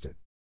be trusted.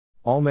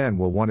 All men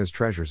will want his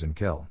treasures and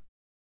kill.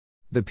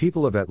 The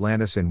people of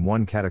Atlantis, in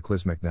one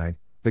cataclysmic night,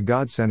 the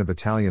gods sent a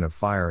battalion of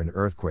fire and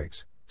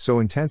earthquakes, so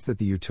intense that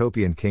the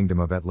utopian kingdom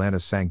of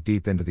Atlantis sank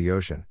deep into the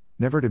ocean,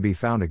 never to be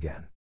found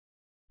again.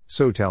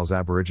 So tells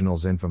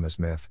Aboriginals' infamous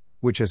myth,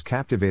 which has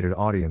captivated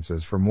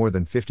audiences for more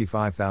than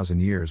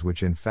 55,000 years,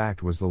 which in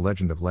fact was the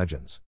legend of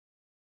legends.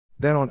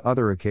 Then on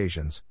other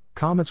occasions,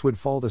 comets would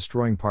fall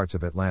destroying parts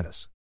of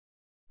Atlantis.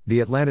 The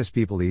Atlantis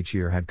people each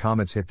year had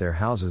comets hit their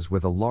houses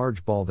with a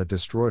large ball that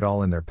destroyed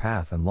all in their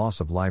path, and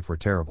loss of life were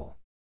terrible.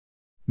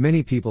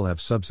 Many people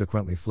have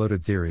subsequently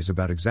floated theories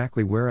about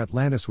exactly where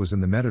Atlantis was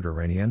in the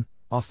Mediterranean,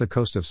 off the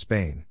coast of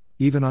Spain,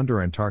 even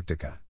under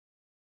Antarctica.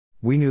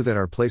 We knew that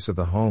our place of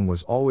the home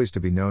was always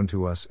to be known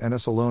to us, and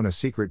us alone, a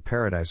secret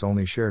paradise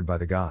only shared by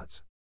the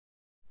gods.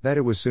 That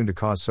it was soon to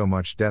cause so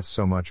much death,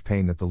 so much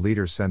pain, that the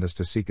leaders sent us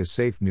to seek a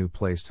safe new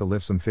place to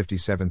live some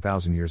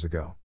 57,000 years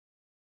ago.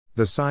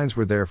 The signs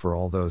were there for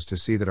all those to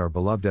see that our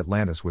beloved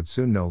Atlantis would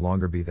soon no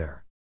longer be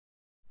there.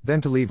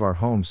 Then to leave our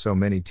homes, so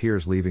many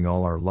tears, leaving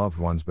all our loved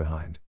ones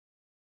behind.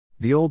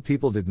 The old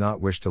people did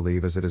not wish to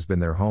leave, as it has been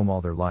their home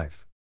all their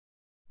life.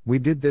 We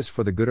did this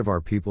for the good of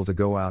our people, to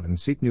go out and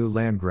seek new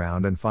land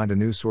ground and find a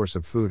new source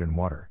of food and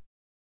water.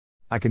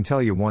 I can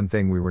tell you one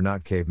thing, we were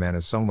not cavemen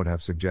as some would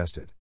have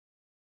suggested.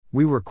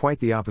 We were quite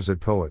the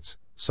opposite: poets,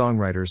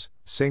 songwriters,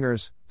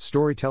 singers,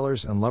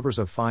 storytellers, and lovers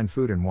of fine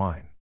food and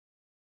wine.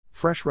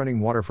 Fresh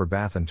running water for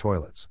bath and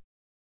toilets.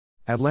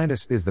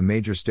 Atlantis is the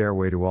major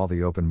stairway to all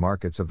the open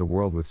markets of the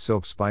world, with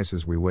silk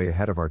spices we way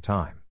ahead of our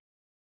time.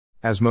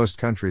 As most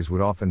countries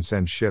would often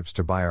send ships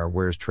to buy our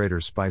wares,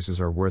 traders'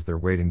 spices are worth their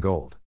weight in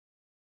gold.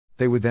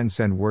 They would then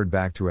send word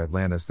back to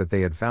Atlantis that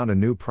they had found a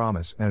new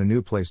promise and a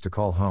new place to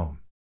call home.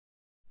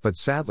 But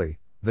sadly,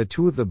 the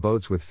two of the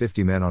boats with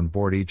 50 men on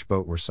board each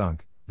boat were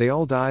sunk. They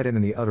all died, and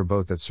in the other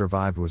boat that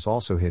survived was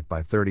also hit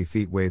by 30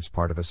 feet waves,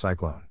 part of a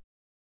cyclone.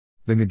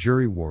 The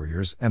Ngajuri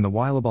warriors and the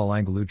Wailabal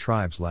Angulu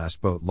tribe's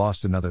last boat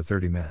lost another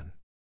 30 men.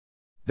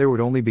 There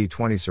would only be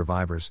 20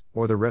 survivors,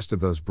 or the rest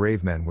of those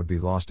brave men would be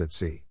lost at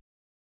sea.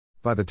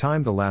 By the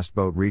time the last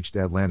boat reached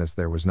Atlantis,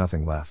 there was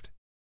nothing left.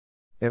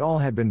 It all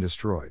had been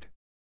destroyed.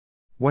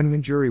 When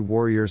Ngajuri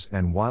warriors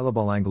and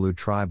Wailabal Angulu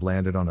tribe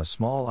landed on a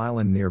small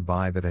island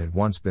nearby that had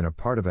once been a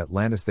part of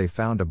Atlantis, they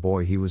found a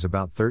boy. He was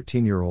about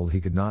 13-year-old.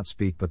 He could not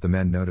speak, but the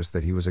men noticed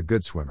that he was a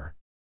good swimmer.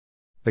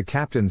 The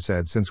captain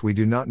said, "Since we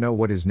do not know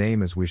what his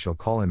name is, we shall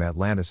call him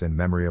Atlantis, in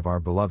memory of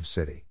our beloved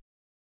city."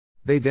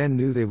 They then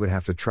knew they would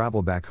have to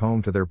travel back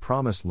home to their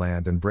promised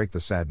land and break the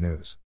sad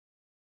news.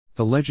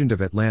 The legend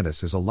of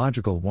Atlantis is a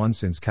logical one,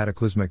 since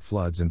cataclysmic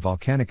floods and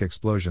volcanic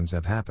explosions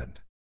have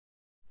happened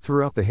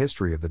throughout the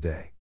history of the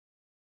day.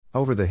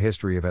 Over the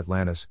history of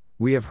Atlantis,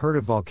 we have heard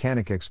of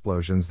volcanic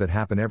explosions that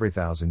happen every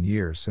 1,000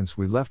 years since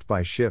we left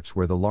by ships,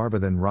 where the lava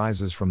then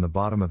rises from the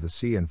bottom of the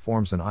sea and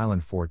forms an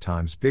island 4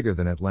 times bigger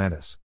than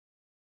Atlantis.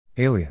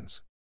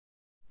 Aliens.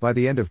 By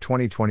the end of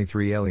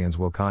 2023, aliens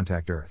will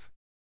contact Earth.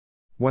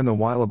 When the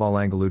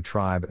Wailabal Angulu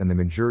tribe and the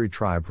Ngajuri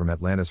tribe from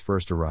Atlantis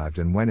first arrived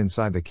and went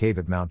inside the cave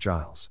at Mount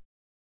Giles,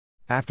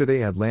 after they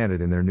had landed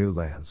in their new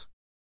lands,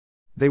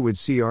 they would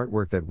see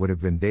artwork that would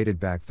have been dated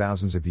back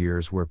thousands of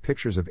years, where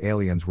pictures of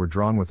aliens were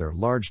drawn with their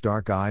large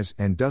dark eyes,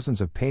 and dozens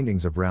of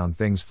paintings of round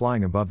things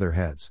flying above their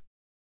heads,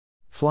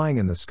 flying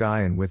in the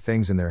sky, and with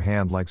things in their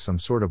hand like some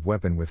sort of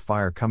weapon with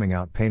fire coming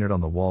out, painted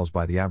on the walls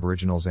by the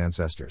Aboriginals'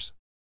 ancestors.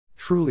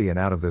 Truly an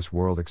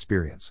out-of-this-world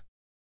experience.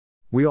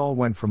 We all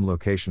went from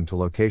location to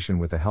location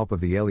with the help of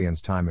the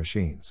aliens' time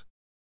machines.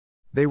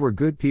 They were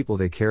good people.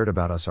 They cared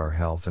about us, our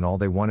health, and all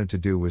they wanted to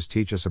do was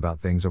teach us about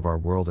things of our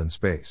world and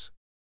space.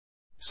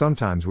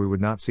 Sometimes we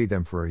would not see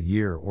them for a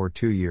year or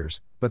 2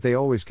 years, but they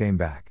always came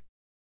back.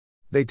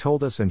 They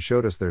told us and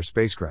showed us their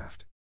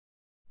spacecraft.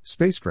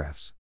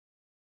 Spacecrafts.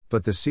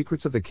 But the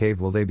secrets of the cave,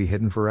 will they be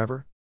hidden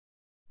forever?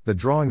 The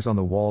drawings on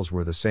the walls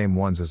were the same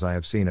ones as I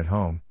have seen at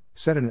home,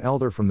 said an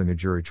elder from the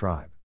Ngajuri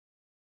tribe.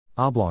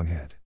 Oblong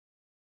head.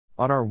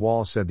 On our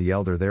wall, said the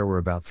elder, there were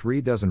about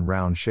 36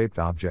 round-shaped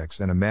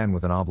objects and a man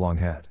with an oblong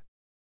head.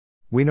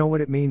 We know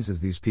what it means, as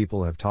these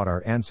people have taught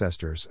our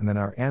ancestors, and then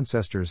our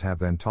ancestors have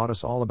then taught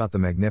us all about the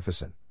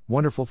magnificent,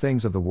 wonderful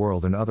things of the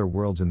world and other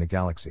worlds in the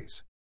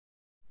galaxies.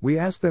 We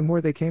asked them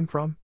where they came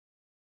from.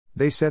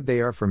 They said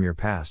they are from your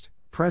past,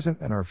 present,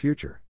 and our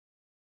future.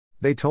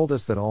 They told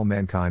us that all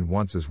mankind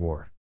wants is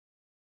war.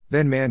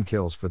 Then man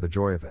kills for the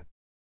joy of it.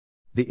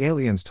 The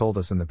aliens told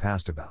us in the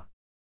past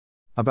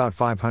about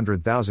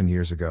 500,000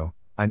 years ago,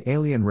 an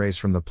alien race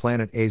from the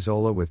planet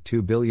Azola with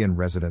 2 billion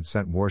residents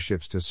sent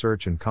warships to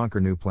search and conquer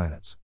new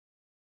planets.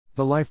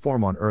 The life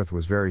form on Earth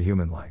was very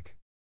human-like.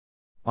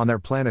 On their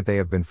planet they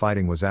have been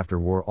fighting was after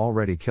war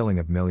already killing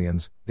of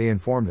millions, they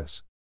informed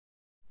us.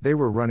 They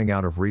were running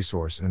out of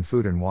resource and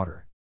food and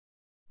water.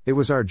 It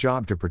was our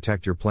job to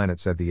protect your planet,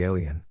 said the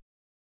alien.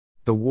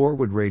 The war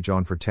would rage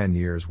on for 10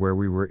 years where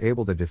we were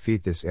able to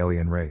defeat this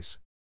alien race.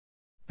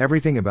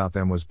 Everything about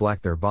them was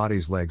black, their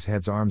bodies, legs,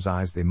 heads, arms,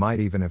 eyes. They might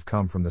even have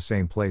come from the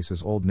same place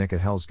as Old Nick at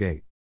Hell's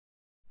Gate.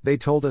 They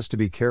told us to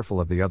be careful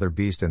of the other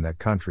beast in that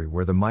country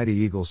where the mighty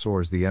eagle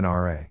soars, the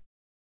NRA.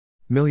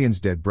 Millions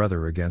dead,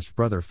 brother against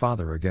brother,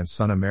 father against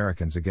son,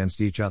 Americans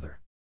against each other.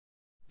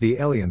 The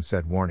alien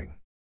said, warning.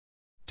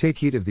 Take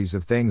heed of these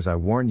of things, I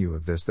warn you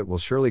of this that will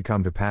surely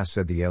come to pass,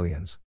 said the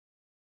aliens.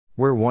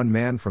 Where one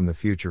man from the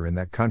future in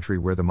that country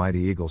where the mighty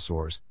eagle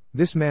soars,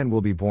 this man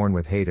will be born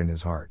with hate in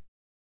his heart.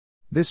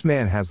 This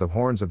man has the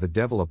horns of the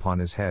devil upon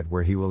his head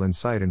where he will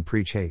incite and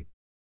preach hate.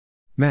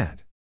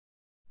 Mad.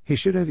 He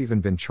should have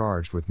even been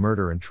charged with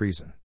murder and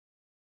treason.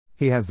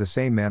 He has the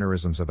same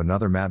mannerisms of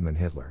another madman,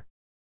 Hitler.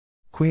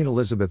 Queen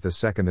Elizabeth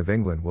II of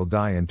England will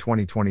die in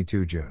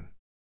 2022 June.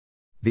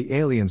 The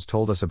aliens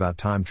told us about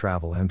time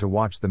travel and to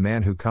watch the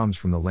man who comes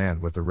from the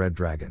land with the red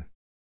dragon.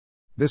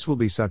 This will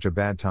be such a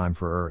bad time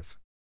for Earth.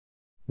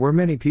 Where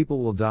many people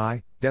will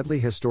die, deadly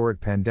historic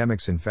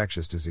pandemics,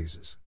 infectious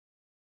diseases.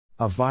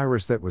 A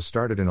virus that was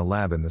started in a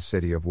lab in the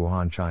city of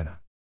Wuhan,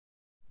 China.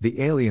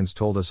 The aliens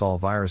told us all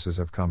viruses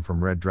have come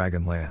from Red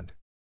Dragon Land.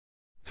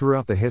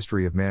 Throughout the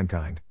history of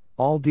mankind,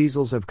 all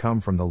diesels have come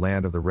from the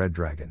land of the Red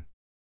Dragon.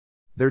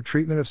 Their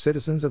treatment of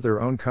citizens of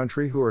their own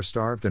country who are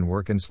starved and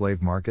work in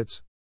slave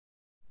markets.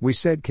 We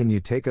said, can you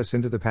take us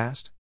into the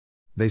past?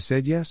 They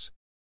said yes.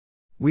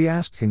 We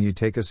asked, can you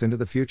take us into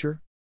the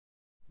future?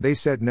 They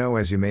said no,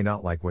 as you may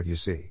not like what you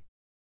see.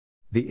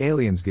 The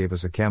aliens gave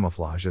us a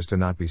camouflage as to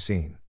not be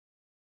seen.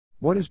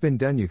 What has been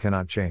done you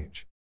cannot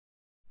change.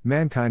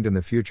 Mankind in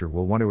the future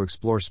will want to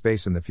explore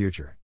space in the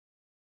future.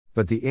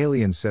 But the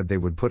aliens said they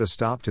would put a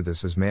stop to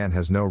this, as man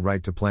has no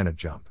right to planet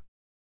jump.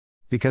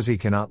 Because he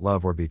cannot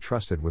love or be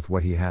trusted with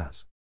what he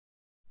has.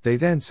 They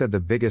then said the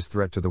biggest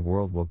threat to the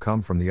world will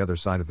come from the other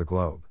side of the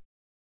globe.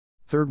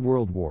 Third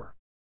World War.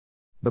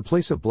 The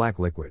place of black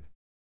liquid.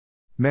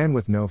 Man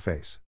with no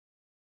face.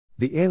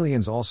 The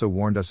aliens also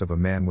warned us of a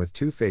man with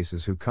 2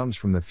 faces who comes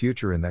from the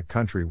future in that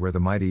country where the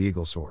mighty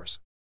eagle soars.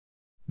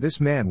 This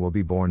man will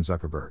be born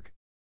Zuckerberg.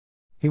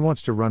 He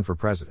wants to run for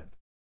president.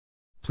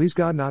 Please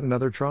God, not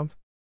another Trump?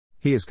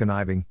 He is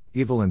conniving,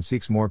 evil, and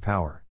seeks more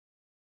power.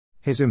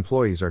 His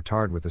employees are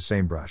tarred with the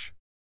same brush.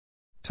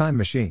 Time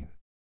machine.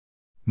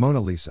 Mona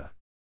Lisa.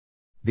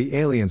 The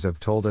aliens have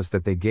told us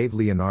that they gave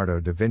Leonardo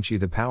da Vinci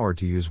the power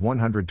to use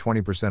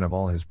 120% of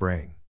all his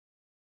brain.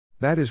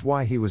 That is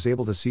why he was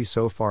able to see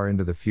so far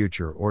into the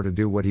future, or to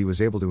do what he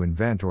was able to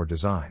invent or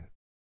design.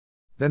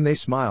 Then they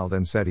smiled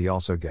and said he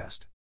also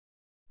guessed.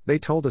 They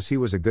told us he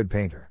was a good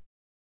painter.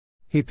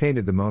 He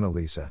painted the Mona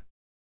Lisa.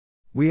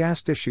 We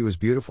asked if she was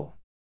beautiful.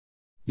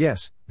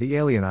 Yes, the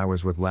alien I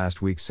was with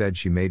last week said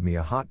she made me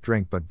a hot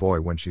drink, but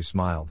boy, when she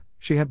smiled,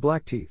 she had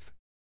black teeth.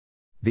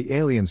 The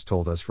aliens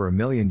told us for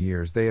 1,000,000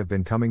 years they have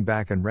been coming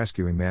back and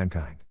rescuing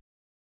mankind.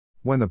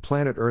 When the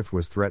planet Earth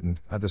was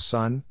threatened, the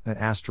sun, an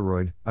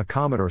asteroid, a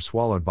comet, or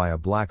swallowed by a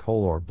black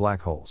hole or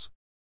black holes.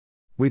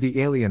 We,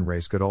 the alien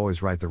race, could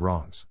always right the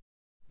wrongs.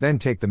 Then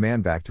take the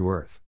man back to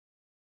Earth.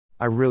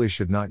 I really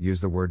should not use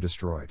the word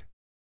destroyed.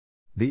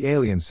 The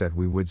aliens said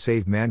we would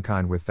save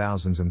mankind with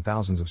thousands and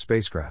thousands of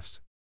spacecrafts.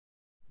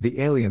 The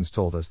aliens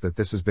told us that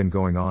this has been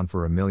going on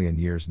for 1,000,000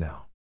 years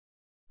now.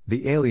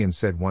 The aliens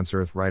said once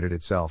Earth righted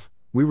itself,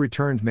 we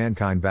returned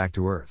mankind back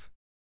to Earth.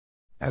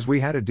 As we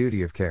had a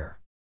duty of care.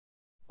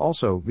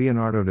 Also,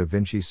 Leonardo da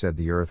Vinci said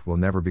the Earth will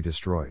never be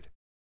destroyed.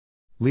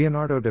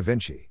 Leonardo da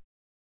Vinci.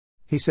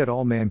 He said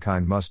all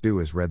mankind must do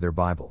is read their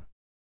Bible.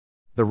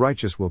 The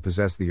righteous will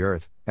possess the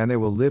earth, and they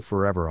will live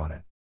forever on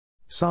it.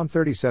 Psalm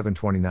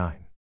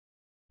 37:29.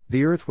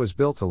 The earth was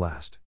built to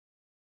last.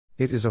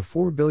 It is a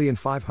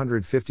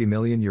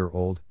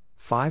 4,550,000,000-year-old,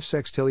 5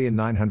 sextillion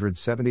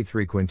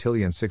 973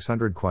 quintillion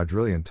 600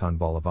 quadrillion ton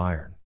ball of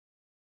iron.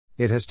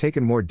 It has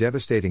taken more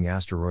devastating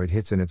asteroid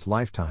hits in its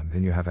lifetime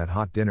than you have had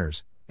hot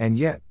dinners, and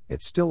yet,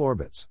 it still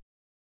orbits.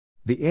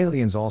 The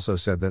aliens also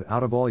said that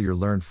out of all your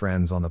learned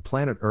friends on the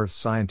planet Earth,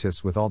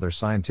 scientists with all their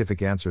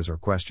scientific answers or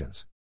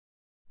questions,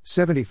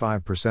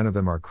 75% of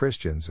them are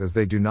Christians, as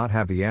they do not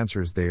have the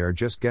answers. They are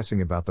just guessing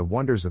about the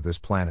wonders of this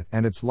planet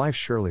and its life.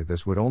 Surely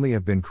this would only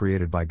have been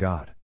created by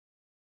God.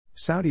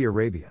 Saudi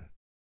Arabian.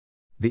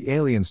 The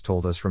aliens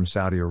told us from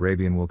Saudi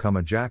Arabian will come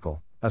a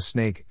jackal, a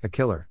snake, a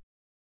killer.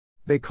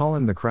 They call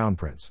him the Crown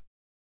Prince.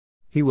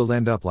 He will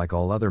end up like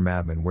all other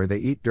madmen, where they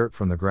eat dirt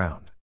from the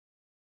ground.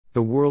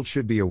 The world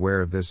should be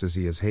aware of this, as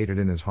he is hated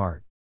in his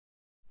heart.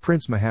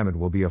 Prince Muhammad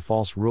will be a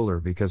false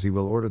ruler because he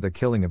will order the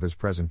killing of his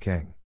present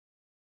king.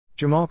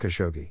 Jamal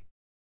Khashoggi.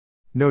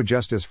 No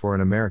justice for an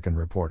American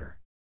reporter.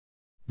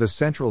 The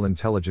Central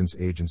Intelligence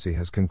Agency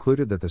has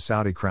concluded that the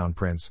Saudi Crown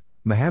Prince,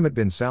 Mohammed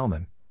bin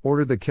Salman,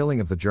 ordered the killing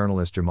of the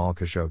journalist Jamal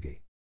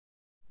Khashoggi.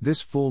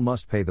 This fool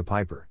must pay the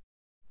piper.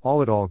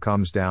 All it all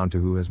comes down to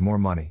who has more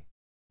money.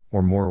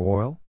 Or more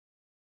oil?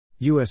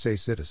 USA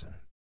citizen.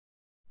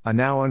 A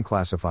now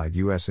unclassified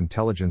U.S.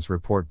 intelligence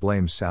report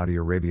blames Saudi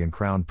Arabian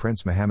Crown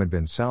Prince Mohammed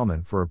bin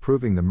Salman for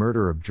approving the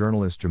murder of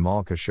journalist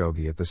Jamal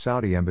Khashoggi at the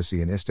Saudi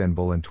embassy in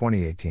Istanbul in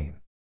 2018.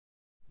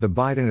 The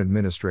Biden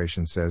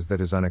administration says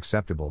that is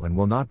unacceptable and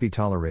will not be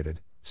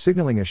tolerated,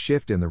 signaling a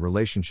shift in the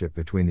relationship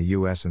between the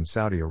U.S. and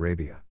Saudi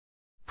Arabia.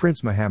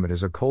 Prince Mohammed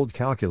is a cold,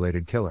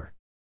 calculated killer.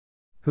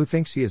 Who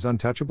thinks he is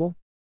untouchable?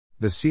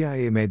 The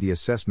CIA made the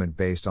assessment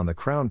based on the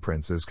Crown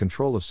Prince's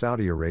control of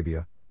Saudi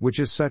Arabia, which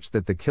is such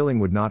that the killing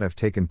would not have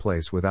taken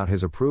place without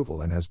his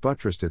approval, and has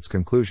buttressed its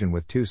conclusion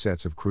with two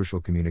sets of crucial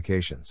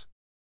communications.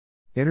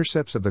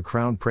 Intercepts of the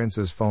Crown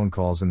Prince's phone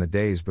calls in the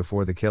days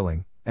before the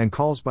killing, and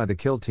calls by the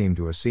kill team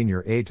to a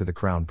senior aide to the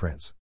Crown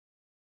Prince.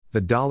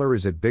 The dollar,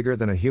 is it bigger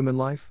than a human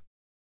life?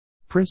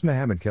 Prince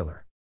Mohammed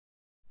killer.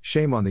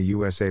 Shame on the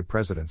USA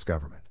president's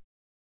government.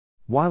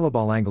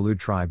 Waila-Balangalu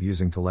tribe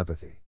using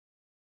telepathy.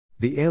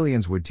 The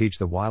aliens would teach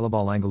the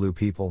Waila-Balangalu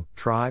people,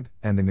 tribe,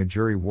 and the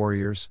Ngajuri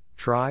warriors,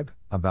 tribe,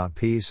 about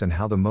peace and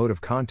how the mode of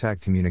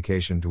contact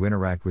communication to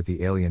interact with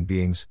the alien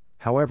beings,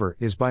 however,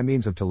 is by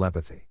means of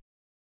telepathy.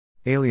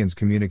 Aliens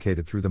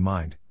communicated through the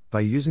mind, by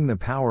using the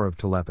power of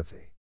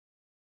telepathy.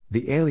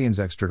 The aliens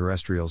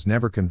extraterrestrials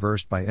never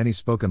conversed by any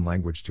spoken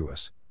language to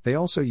us, they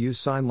also use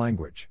sign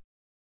language.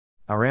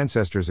 Our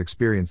ancestors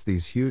experienced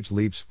these huge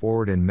leaps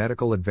forward in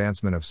medical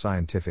advancement of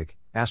scientific,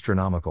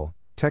 astronomical,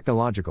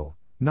 technological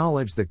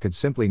knowledge that could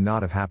simply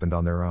not have happened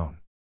on their own.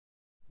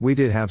 We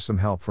did have some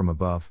help from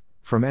above,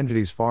 from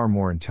entities far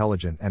more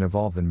intelligent and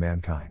evolved than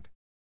mankind.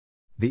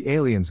 The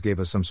aliens gave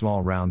us some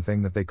small round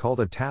thing that they called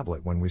a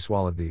tablet when we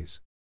swallowed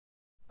these.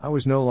 I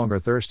was no longer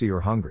thirsty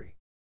or hungry.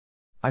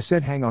 I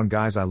said, "Hang on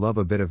guys, I love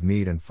a bit of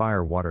meat and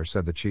fire water,"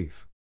 said the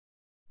chief.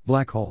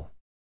 Black hole.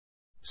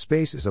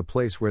 Space is a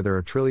place where there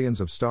are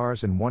trillions of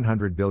stars and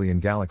 100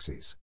 billion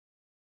galaxies.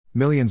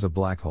 Millions of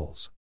black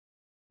holes.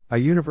 A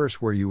universe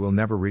where you will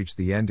never reach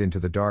the end, into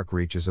the dark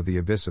reaches of the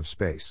abyss of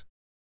space.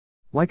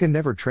 Like a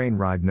never train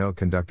ride, no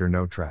conductor,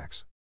 no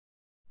tracks.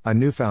 A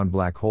newfound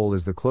black hole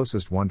is the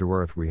closest one to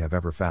Earth we have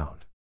ever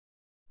found.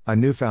 A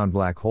newfound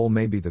black hole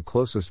may be the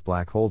closest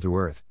black hole to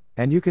Earth,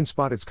 and you can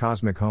spot its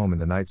cosmic home in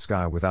the night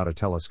sky without a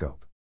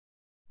telescope.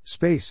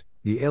 Space,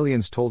 the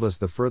aliens told us,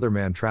 the further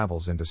man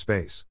travels into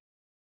space,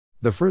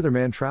 the further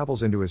man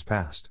travels into his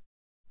past.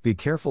 Be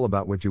careful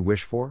about what you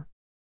wish for.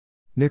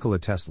 Nikola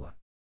Tesla.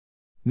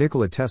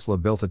 Nikola Tesla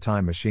built a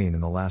time machine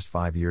in the last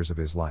 5 years of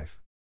his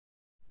life.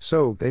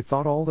 So, they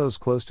thought all those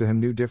close to him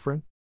knew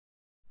different?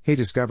 He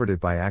discovered it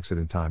by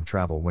accident, time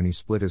travel, when he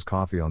split his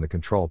coffee on the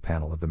control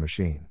panel of the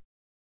machine.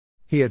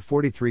 He had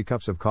 43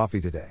 cups of coffee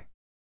today.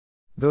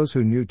 Those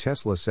who knew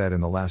Tesla said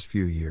in the last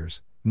few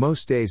years,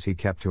 most days he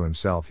kept to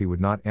himself, he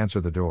would not answer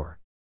the door.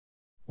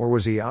 Or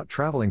was he out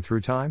traveling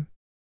through time?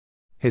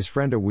 His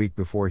friend a week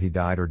before he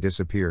died or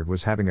disappeared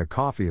was having a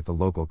coffee at the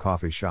local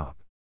coffee shop.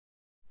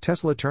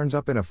 Tesla turns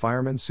up in a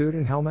fireman's suit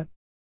and helmet.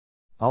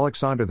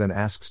 Alexander then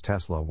asks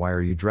Tesla, "Why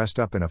are you dressed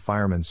up in a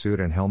fireman's suit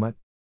and helmet?"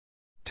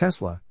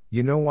 Tesla,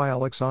 "You know why,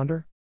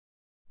 Alexander?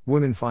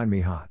 Women find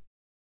me hot."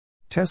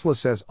 Tesla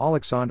says,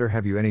 "Alexander,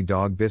 have you any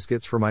dog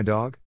biscuits for my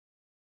dog?"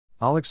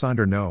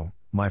 Alexander, "No,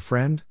 my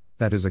friend,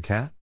 that is a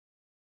cat."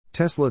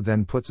 Tesla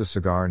then puts a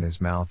cigar in his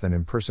mouth and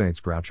impersonates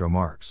Groucho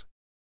Marx.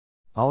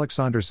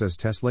 Alexander says,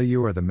 "Tesla,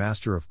 you are the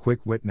master of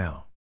quick wit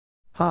now.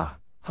 Ha,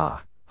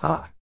 ha,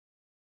 ha."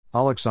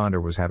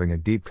 Alexander was having a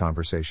deep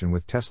conversation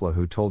with Tesla,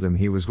 who told him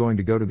he was going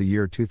to go to the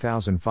year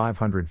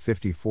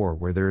 2554,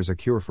 where there is a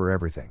cure for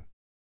everything.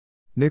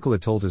 Nikola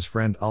told his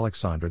friend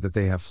Alexander that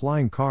they have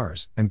flying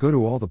cars and go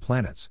to all the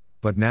planets,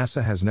 but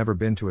NASA has never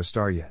been to a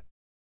star yet.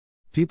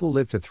 People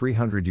live to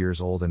 300 years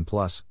old and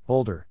plus,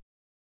 older.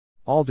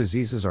 All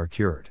diseases are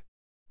cured.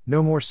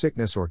 No more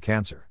sickness or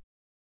cancer.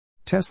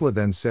 Tesla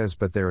then says,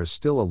 "But there is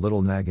still a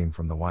little nagging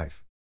from the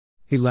wife."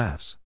 He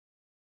laughs.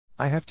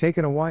 "I have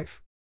taken a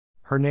wife.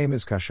 Her name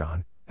is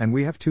Kashan, and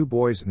we have 2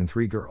 boys and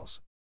 3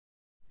 girls."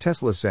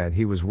 Tesla said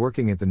he was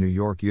working at the New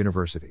York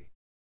University.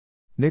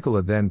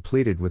 Nikola then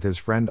pleaded with his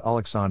friend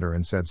Alexander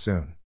and said,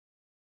 "Soon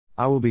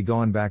I will be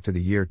going back to the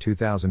year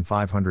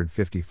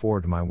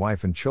 2554 to my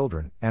wife and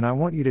children, and I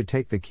want you to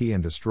take the key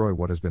and destroy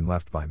what has been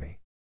left by me.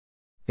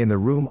 In the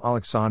room,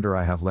 Alexander,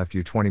 I have left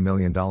you $20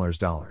 million.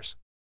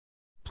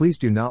 Please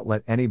do not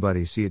let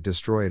anybody see it,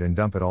 destroy it and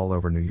dump it all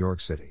over New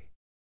York City.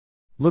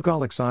 Look,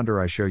 Alexander,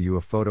 I show you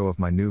a photo of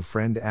my new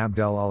friend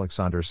Abdel.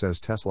 Alexander says,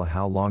 Tesla,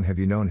 how long have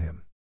you known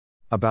him?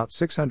 About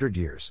 600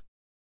 years.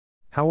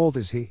 How old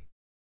is he?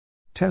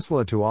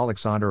 Tesla to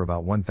Alexander,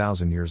 about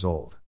 1,000 years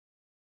old.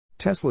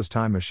 Tesla's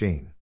time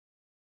machine.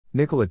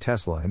 Nikola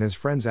Tesla and his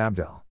friends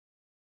Abdel.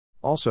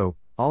 Also,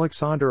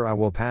 Alexander, I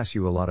will pass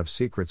you a lot of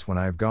secrets when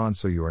I have gone,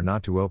 so you are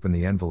not to open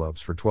the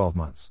envelopes for 12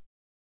 months.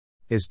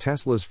 Is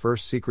Tesla's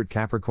first secret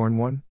Capricorn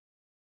one?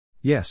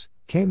 Yes,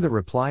 came the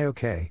reply.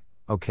 Okay.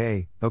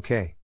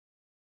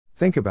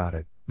 Think about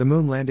it, the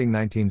moon landing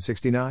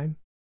 1969?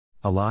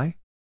 A lie?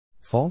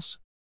 False?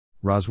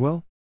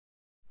 Roswell?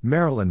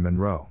 Marilyn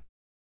Monroe.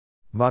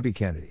 Bobby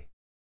Kennedy.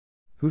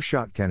 Who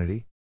shot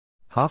Kennedy?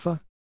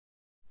 Hoffa?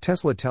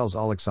 Tesla tells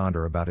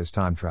Alexander about his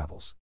time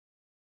travels.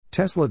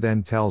 Tesla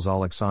then tells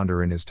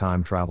Alexander in his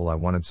time travel, I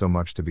wanted so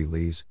much to be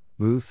Lee's,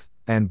 Booth,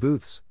 and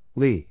Booth's,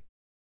 Lee.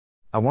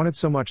 I wanted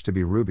so much to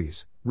be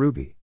Ruby's,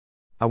 Ruby.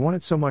 I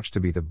wanted so much to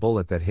be the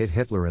bullet that hit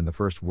Hitler in the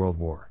First World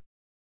War.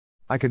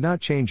 I could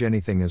not change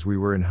anything as we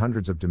were in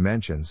hundreds of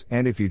dimensions,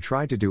 and if you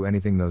tried to do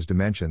anything, those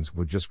dimensions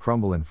would just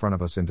crumble in front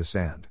of us into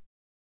sand.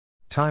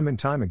 Time and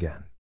time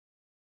again.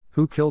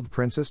 Who killed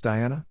Princess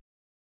Diana?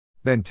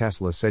 Then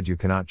Tesla said, you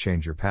cannot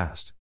change your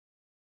past.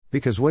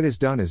 Because what is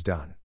done is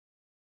done.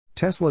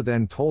 Tesla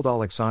then told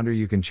Alexander,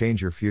 you can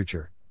change your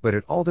future, but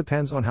it all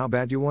depends on how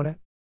bad you want it.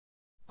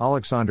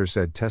 Alexander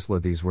said, Tesla,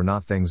 these were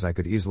not things I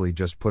could easily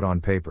just put on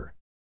paper.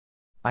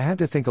 I had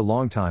to think a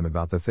long time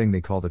about the thing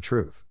they call the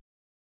truth.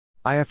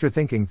 After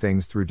thinking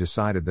things through,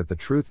 decided that the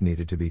truth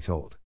needed to be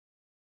told.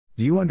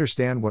 Do you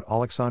understand what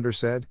Alexander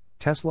said,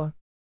 Tesla?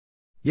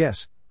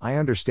 Yes, I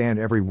understand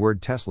every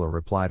word, Tesla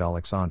replied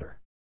Alexander.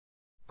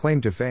 Claim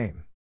to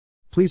fame.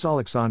 Please,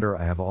 Alexander,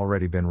 I have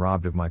already been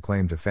robbed of my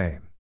claim to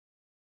fame.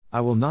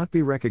 I will not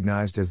be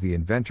recognized as the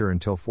inventor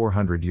until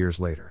 400 years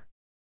later.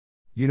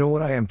 You know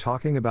what I am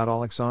talking about,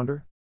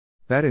 Alexander?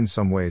 That in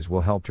some ways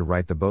will help to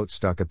right the boat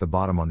stuck at the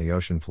bottom on the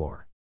ocean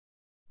floor.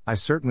 I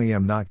certainly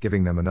am not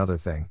giving them another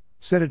thing,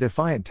 said a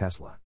defiant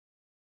Tesla.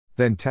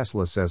 Then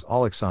Tesla says,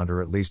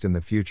 Alexander, at least in the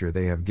future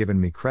they have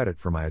given me credit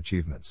for my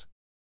achievements.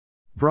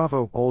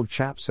 Bravo, old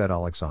chap, said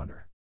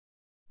Alexander.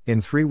 In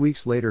 3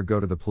 weeks later, go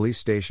to the police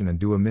station and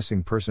do a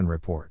missing person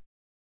report.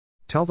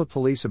 Tell the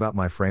police about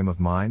my frame of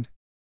mind?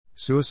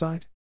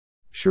 Suicide?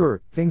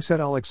 Sure thing,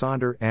 said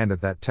Alexander, and at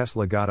that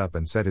Tesla got up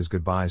and said his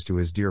goodbyes to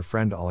his dear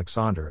friend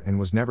Alexander and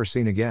was never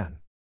seen again.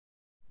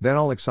 Then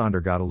Alexander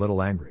got a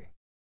little angry.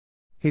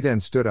 He then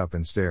stood up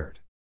and stared.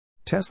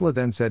 Tesla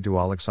then said to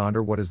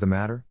Alexander, what is the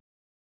matter?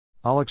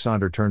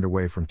 Alexander turned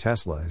away from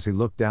Tesla as he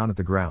looked down at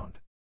the ground.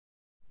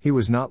 He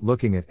was not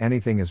looking at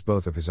anything as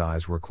both of his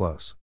eyes were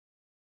close.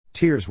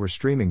 Tears were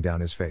streaming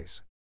down his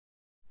face.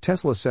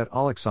 Tesla said,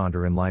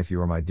 Alexander, in life you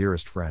are my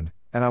dearest friend,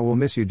 and I will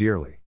miss you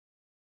dearly.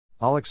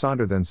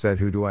 Alexander then said,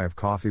 who do I have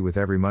coffee with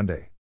every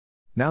Monday?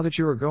 Now that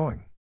you are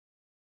going.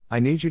 I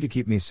need you to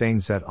keep me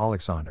sane, said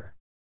Alexander.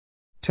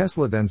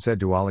 Tesla then said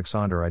to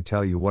Alexander, I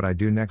tell you what I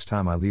do next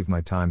time I leave my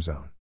time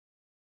zone.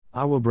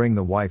 I will bring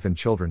the wife and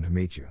children to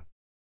meet you.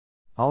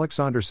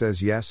 Alexander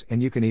says, yes,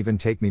 and you can even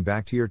take me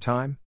back to your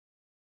time?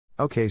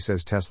 Okay,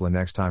 says Tesla,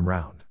 next time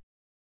round.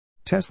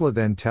 Tesla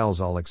then tells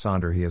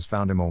Alexander he has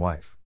found him a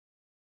wife.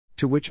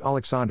 To which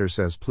Alexander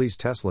says, please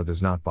Tesla,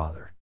 does not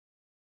bother.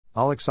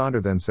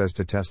 Alexander then says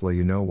to Tesla,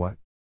 you know what?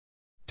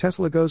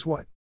 Tesla goes,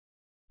 what?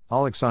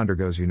 Alexander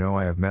goes, you know,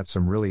 I have met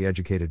some really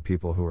educated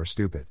people who are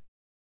stupid.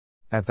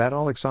 At that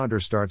Alexander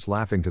starts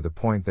laughing to the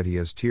point that he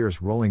has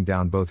tears rolling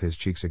down both his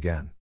cheeks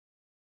again.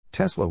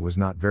 Tesla was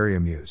not very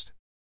amused.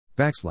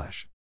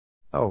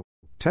 Oh,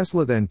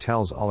 Tesla then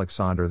tells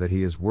Alexander that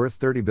he is worth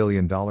 $30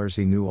 billion.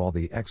 He knew all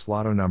the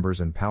X-Lotto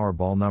numbers and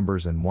Powerball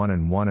numbers and 1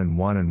 and 1 and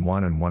 1 and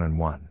 1 and 1 and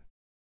 1.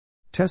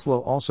 Tesla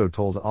also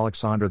told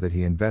Alexander that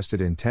he invested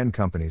in 10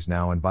 companies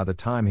now, and by the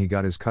time he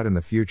got his cut in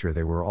the future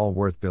they were all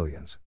worth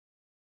billions.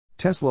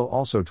 Tesla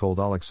also told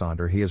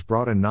Alexander he has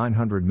bought a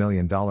 $900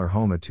 million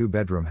home, a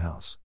 2-bedroom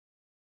house.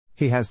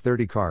 He has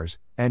 30 cars,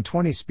 and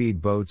 20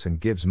 speed boats,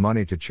 and gives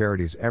money to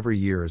charities every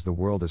year as the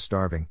world is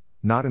starving.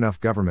 Not enough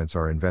governments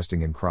are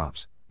investing in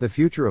crops, the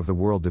future of the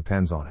world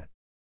depends on it.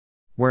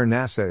 Where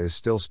NASA is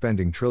still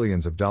spending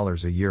trillions of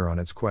dollars a year on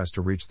its quest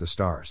to reach the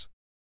stars.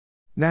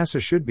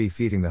 NASA should be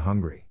feeding the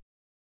hungry.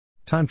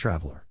 Time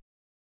Traveler.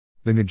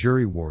 The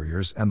Ngajuri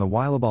warriors and the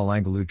Wailabal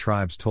Angalu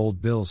tribes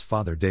told Bill's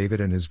father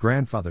David and his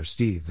grandfather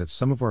Steve that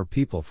some of our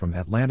people from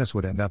Atlantis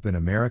would end up in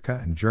America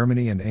and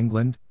Germany and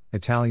England,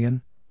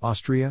 Italian,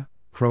 Austria,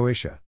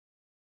 Croatia.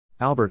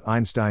 Albert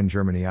Einstein,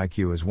 Germany,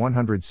 IQ is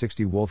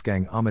 160.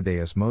 Wolfgang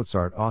Amadeus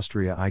Mozart,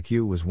 Austria,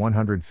 IQ was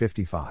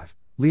 155.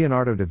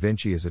 Leonardo da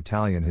Vinci is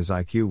Italian, his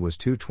IQ was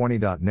 220.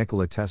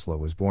 Nikola Tesla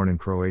was born in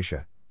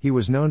Croatia. He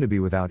was known to be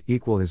without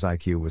equal, his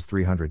IQ was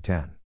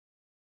 310.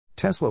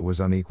 Tesla was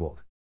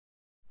unequaled.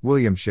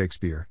 William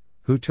Shakespeare,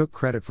 Who took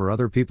credit for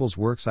other people's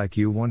works?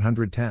 IQ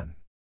 110.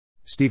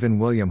 Stephen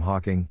William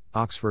Hawking,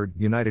 Oxford,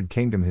 United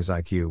Kingdom. His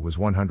IQ was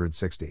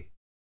 160.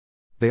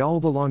 They all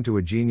belong to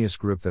a genius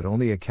group that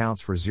only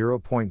accounts for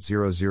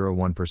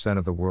 0.001%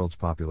 of the world's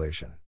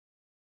population.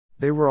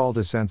 They were all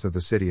descendants of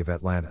the city of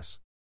Atlantis.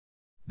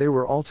 They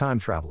were all time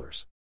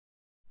travelers.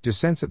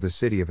 Descents of the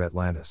city of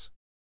Atlantis.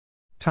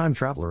 Time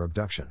traveler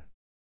abduction.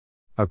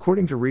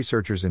 According to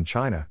researchers in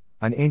China,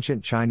 an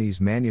ancient Chinese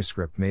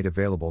manuscript made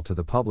available to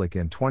the public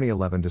in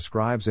 2011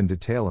 describes in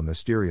detail a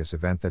mysterious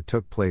event that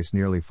took place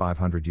nearly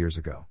 500 years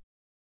ago.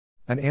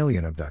 An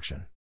alien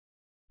abduction.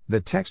 The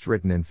text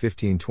written in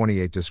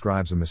 1528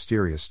 describes a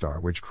mysterious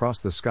star which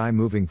crossed the sky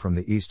moving from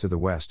the east to the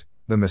west.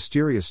 The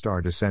mysterious star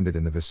descended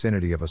in the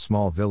vicinity of a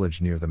small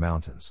village near the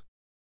mountains.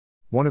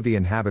 One of the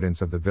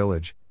inhabitants of the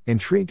village,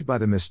 intrigued by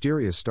the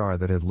mysterious star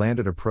that had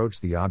landed,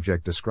 approached the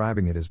object,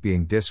 describing it as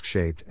being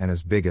disc-shaped and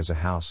as big as a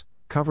house,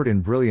 covered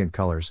in brilliant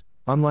colors,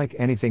 unlike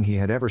anything he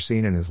had ever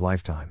seen in his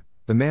lifetime.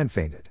 The man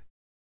fainted.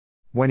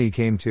 When he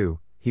came to,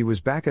 he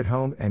was back at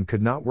home and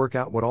could not work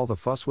out what all the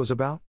fuss was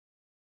about.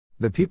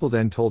 The people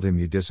then told him,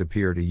 "You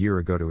disappeared a year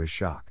ago," to his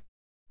shock.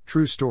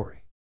 True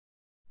story.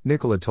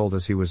 Nikola told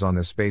us he was on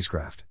this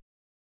spacecraft.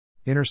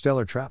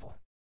 Interstellar travel.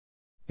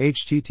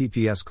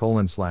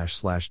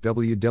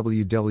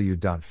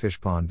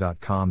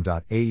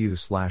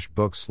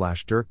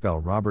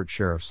 https://www.fishpond.com.au/books/dirkbell Robert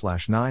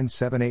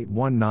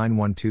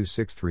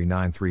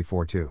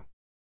Sheriff/9781912639342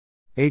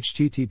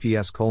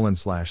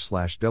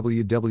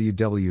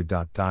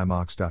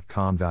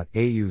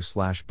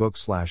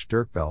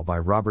 https://www.dimox.com.au/books/dirkbell by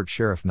Robert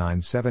Sheriff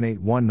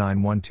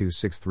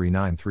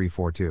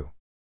 9781912639342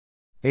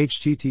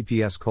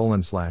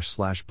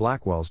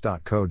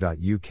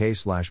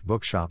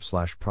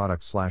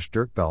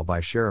 https://blackwells.co.uk/bookshop/product/dirkbell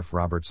by Sheriff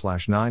Robert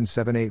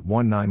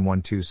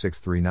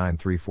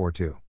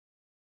 /9781912639342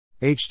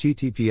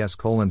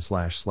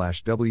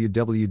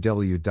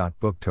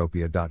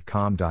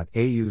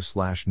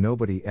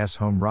 https://www.booktopia.com.au/nobody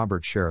home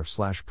Robert Sheriff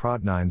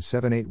 /prod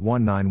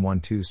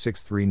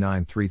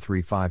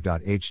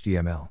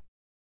 9781912639335.html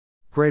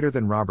Greater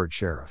than Robert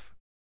Sheriff.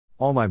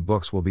 All my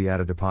books will be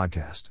added to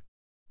podcast.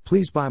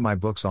 Please buy my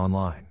books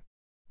online.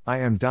 I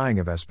am dying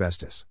of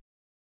asbestos.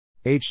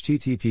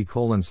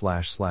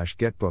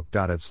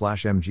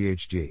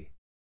 http://getbook.it/mghg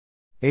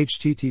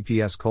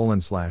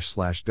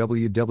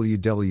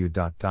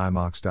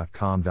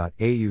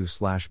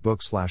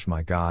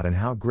https://www.dimox.com.au/book/my God and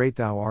How Great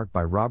Thou Art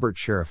by Robert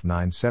Sheriff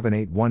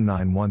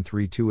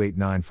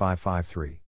 9781913289553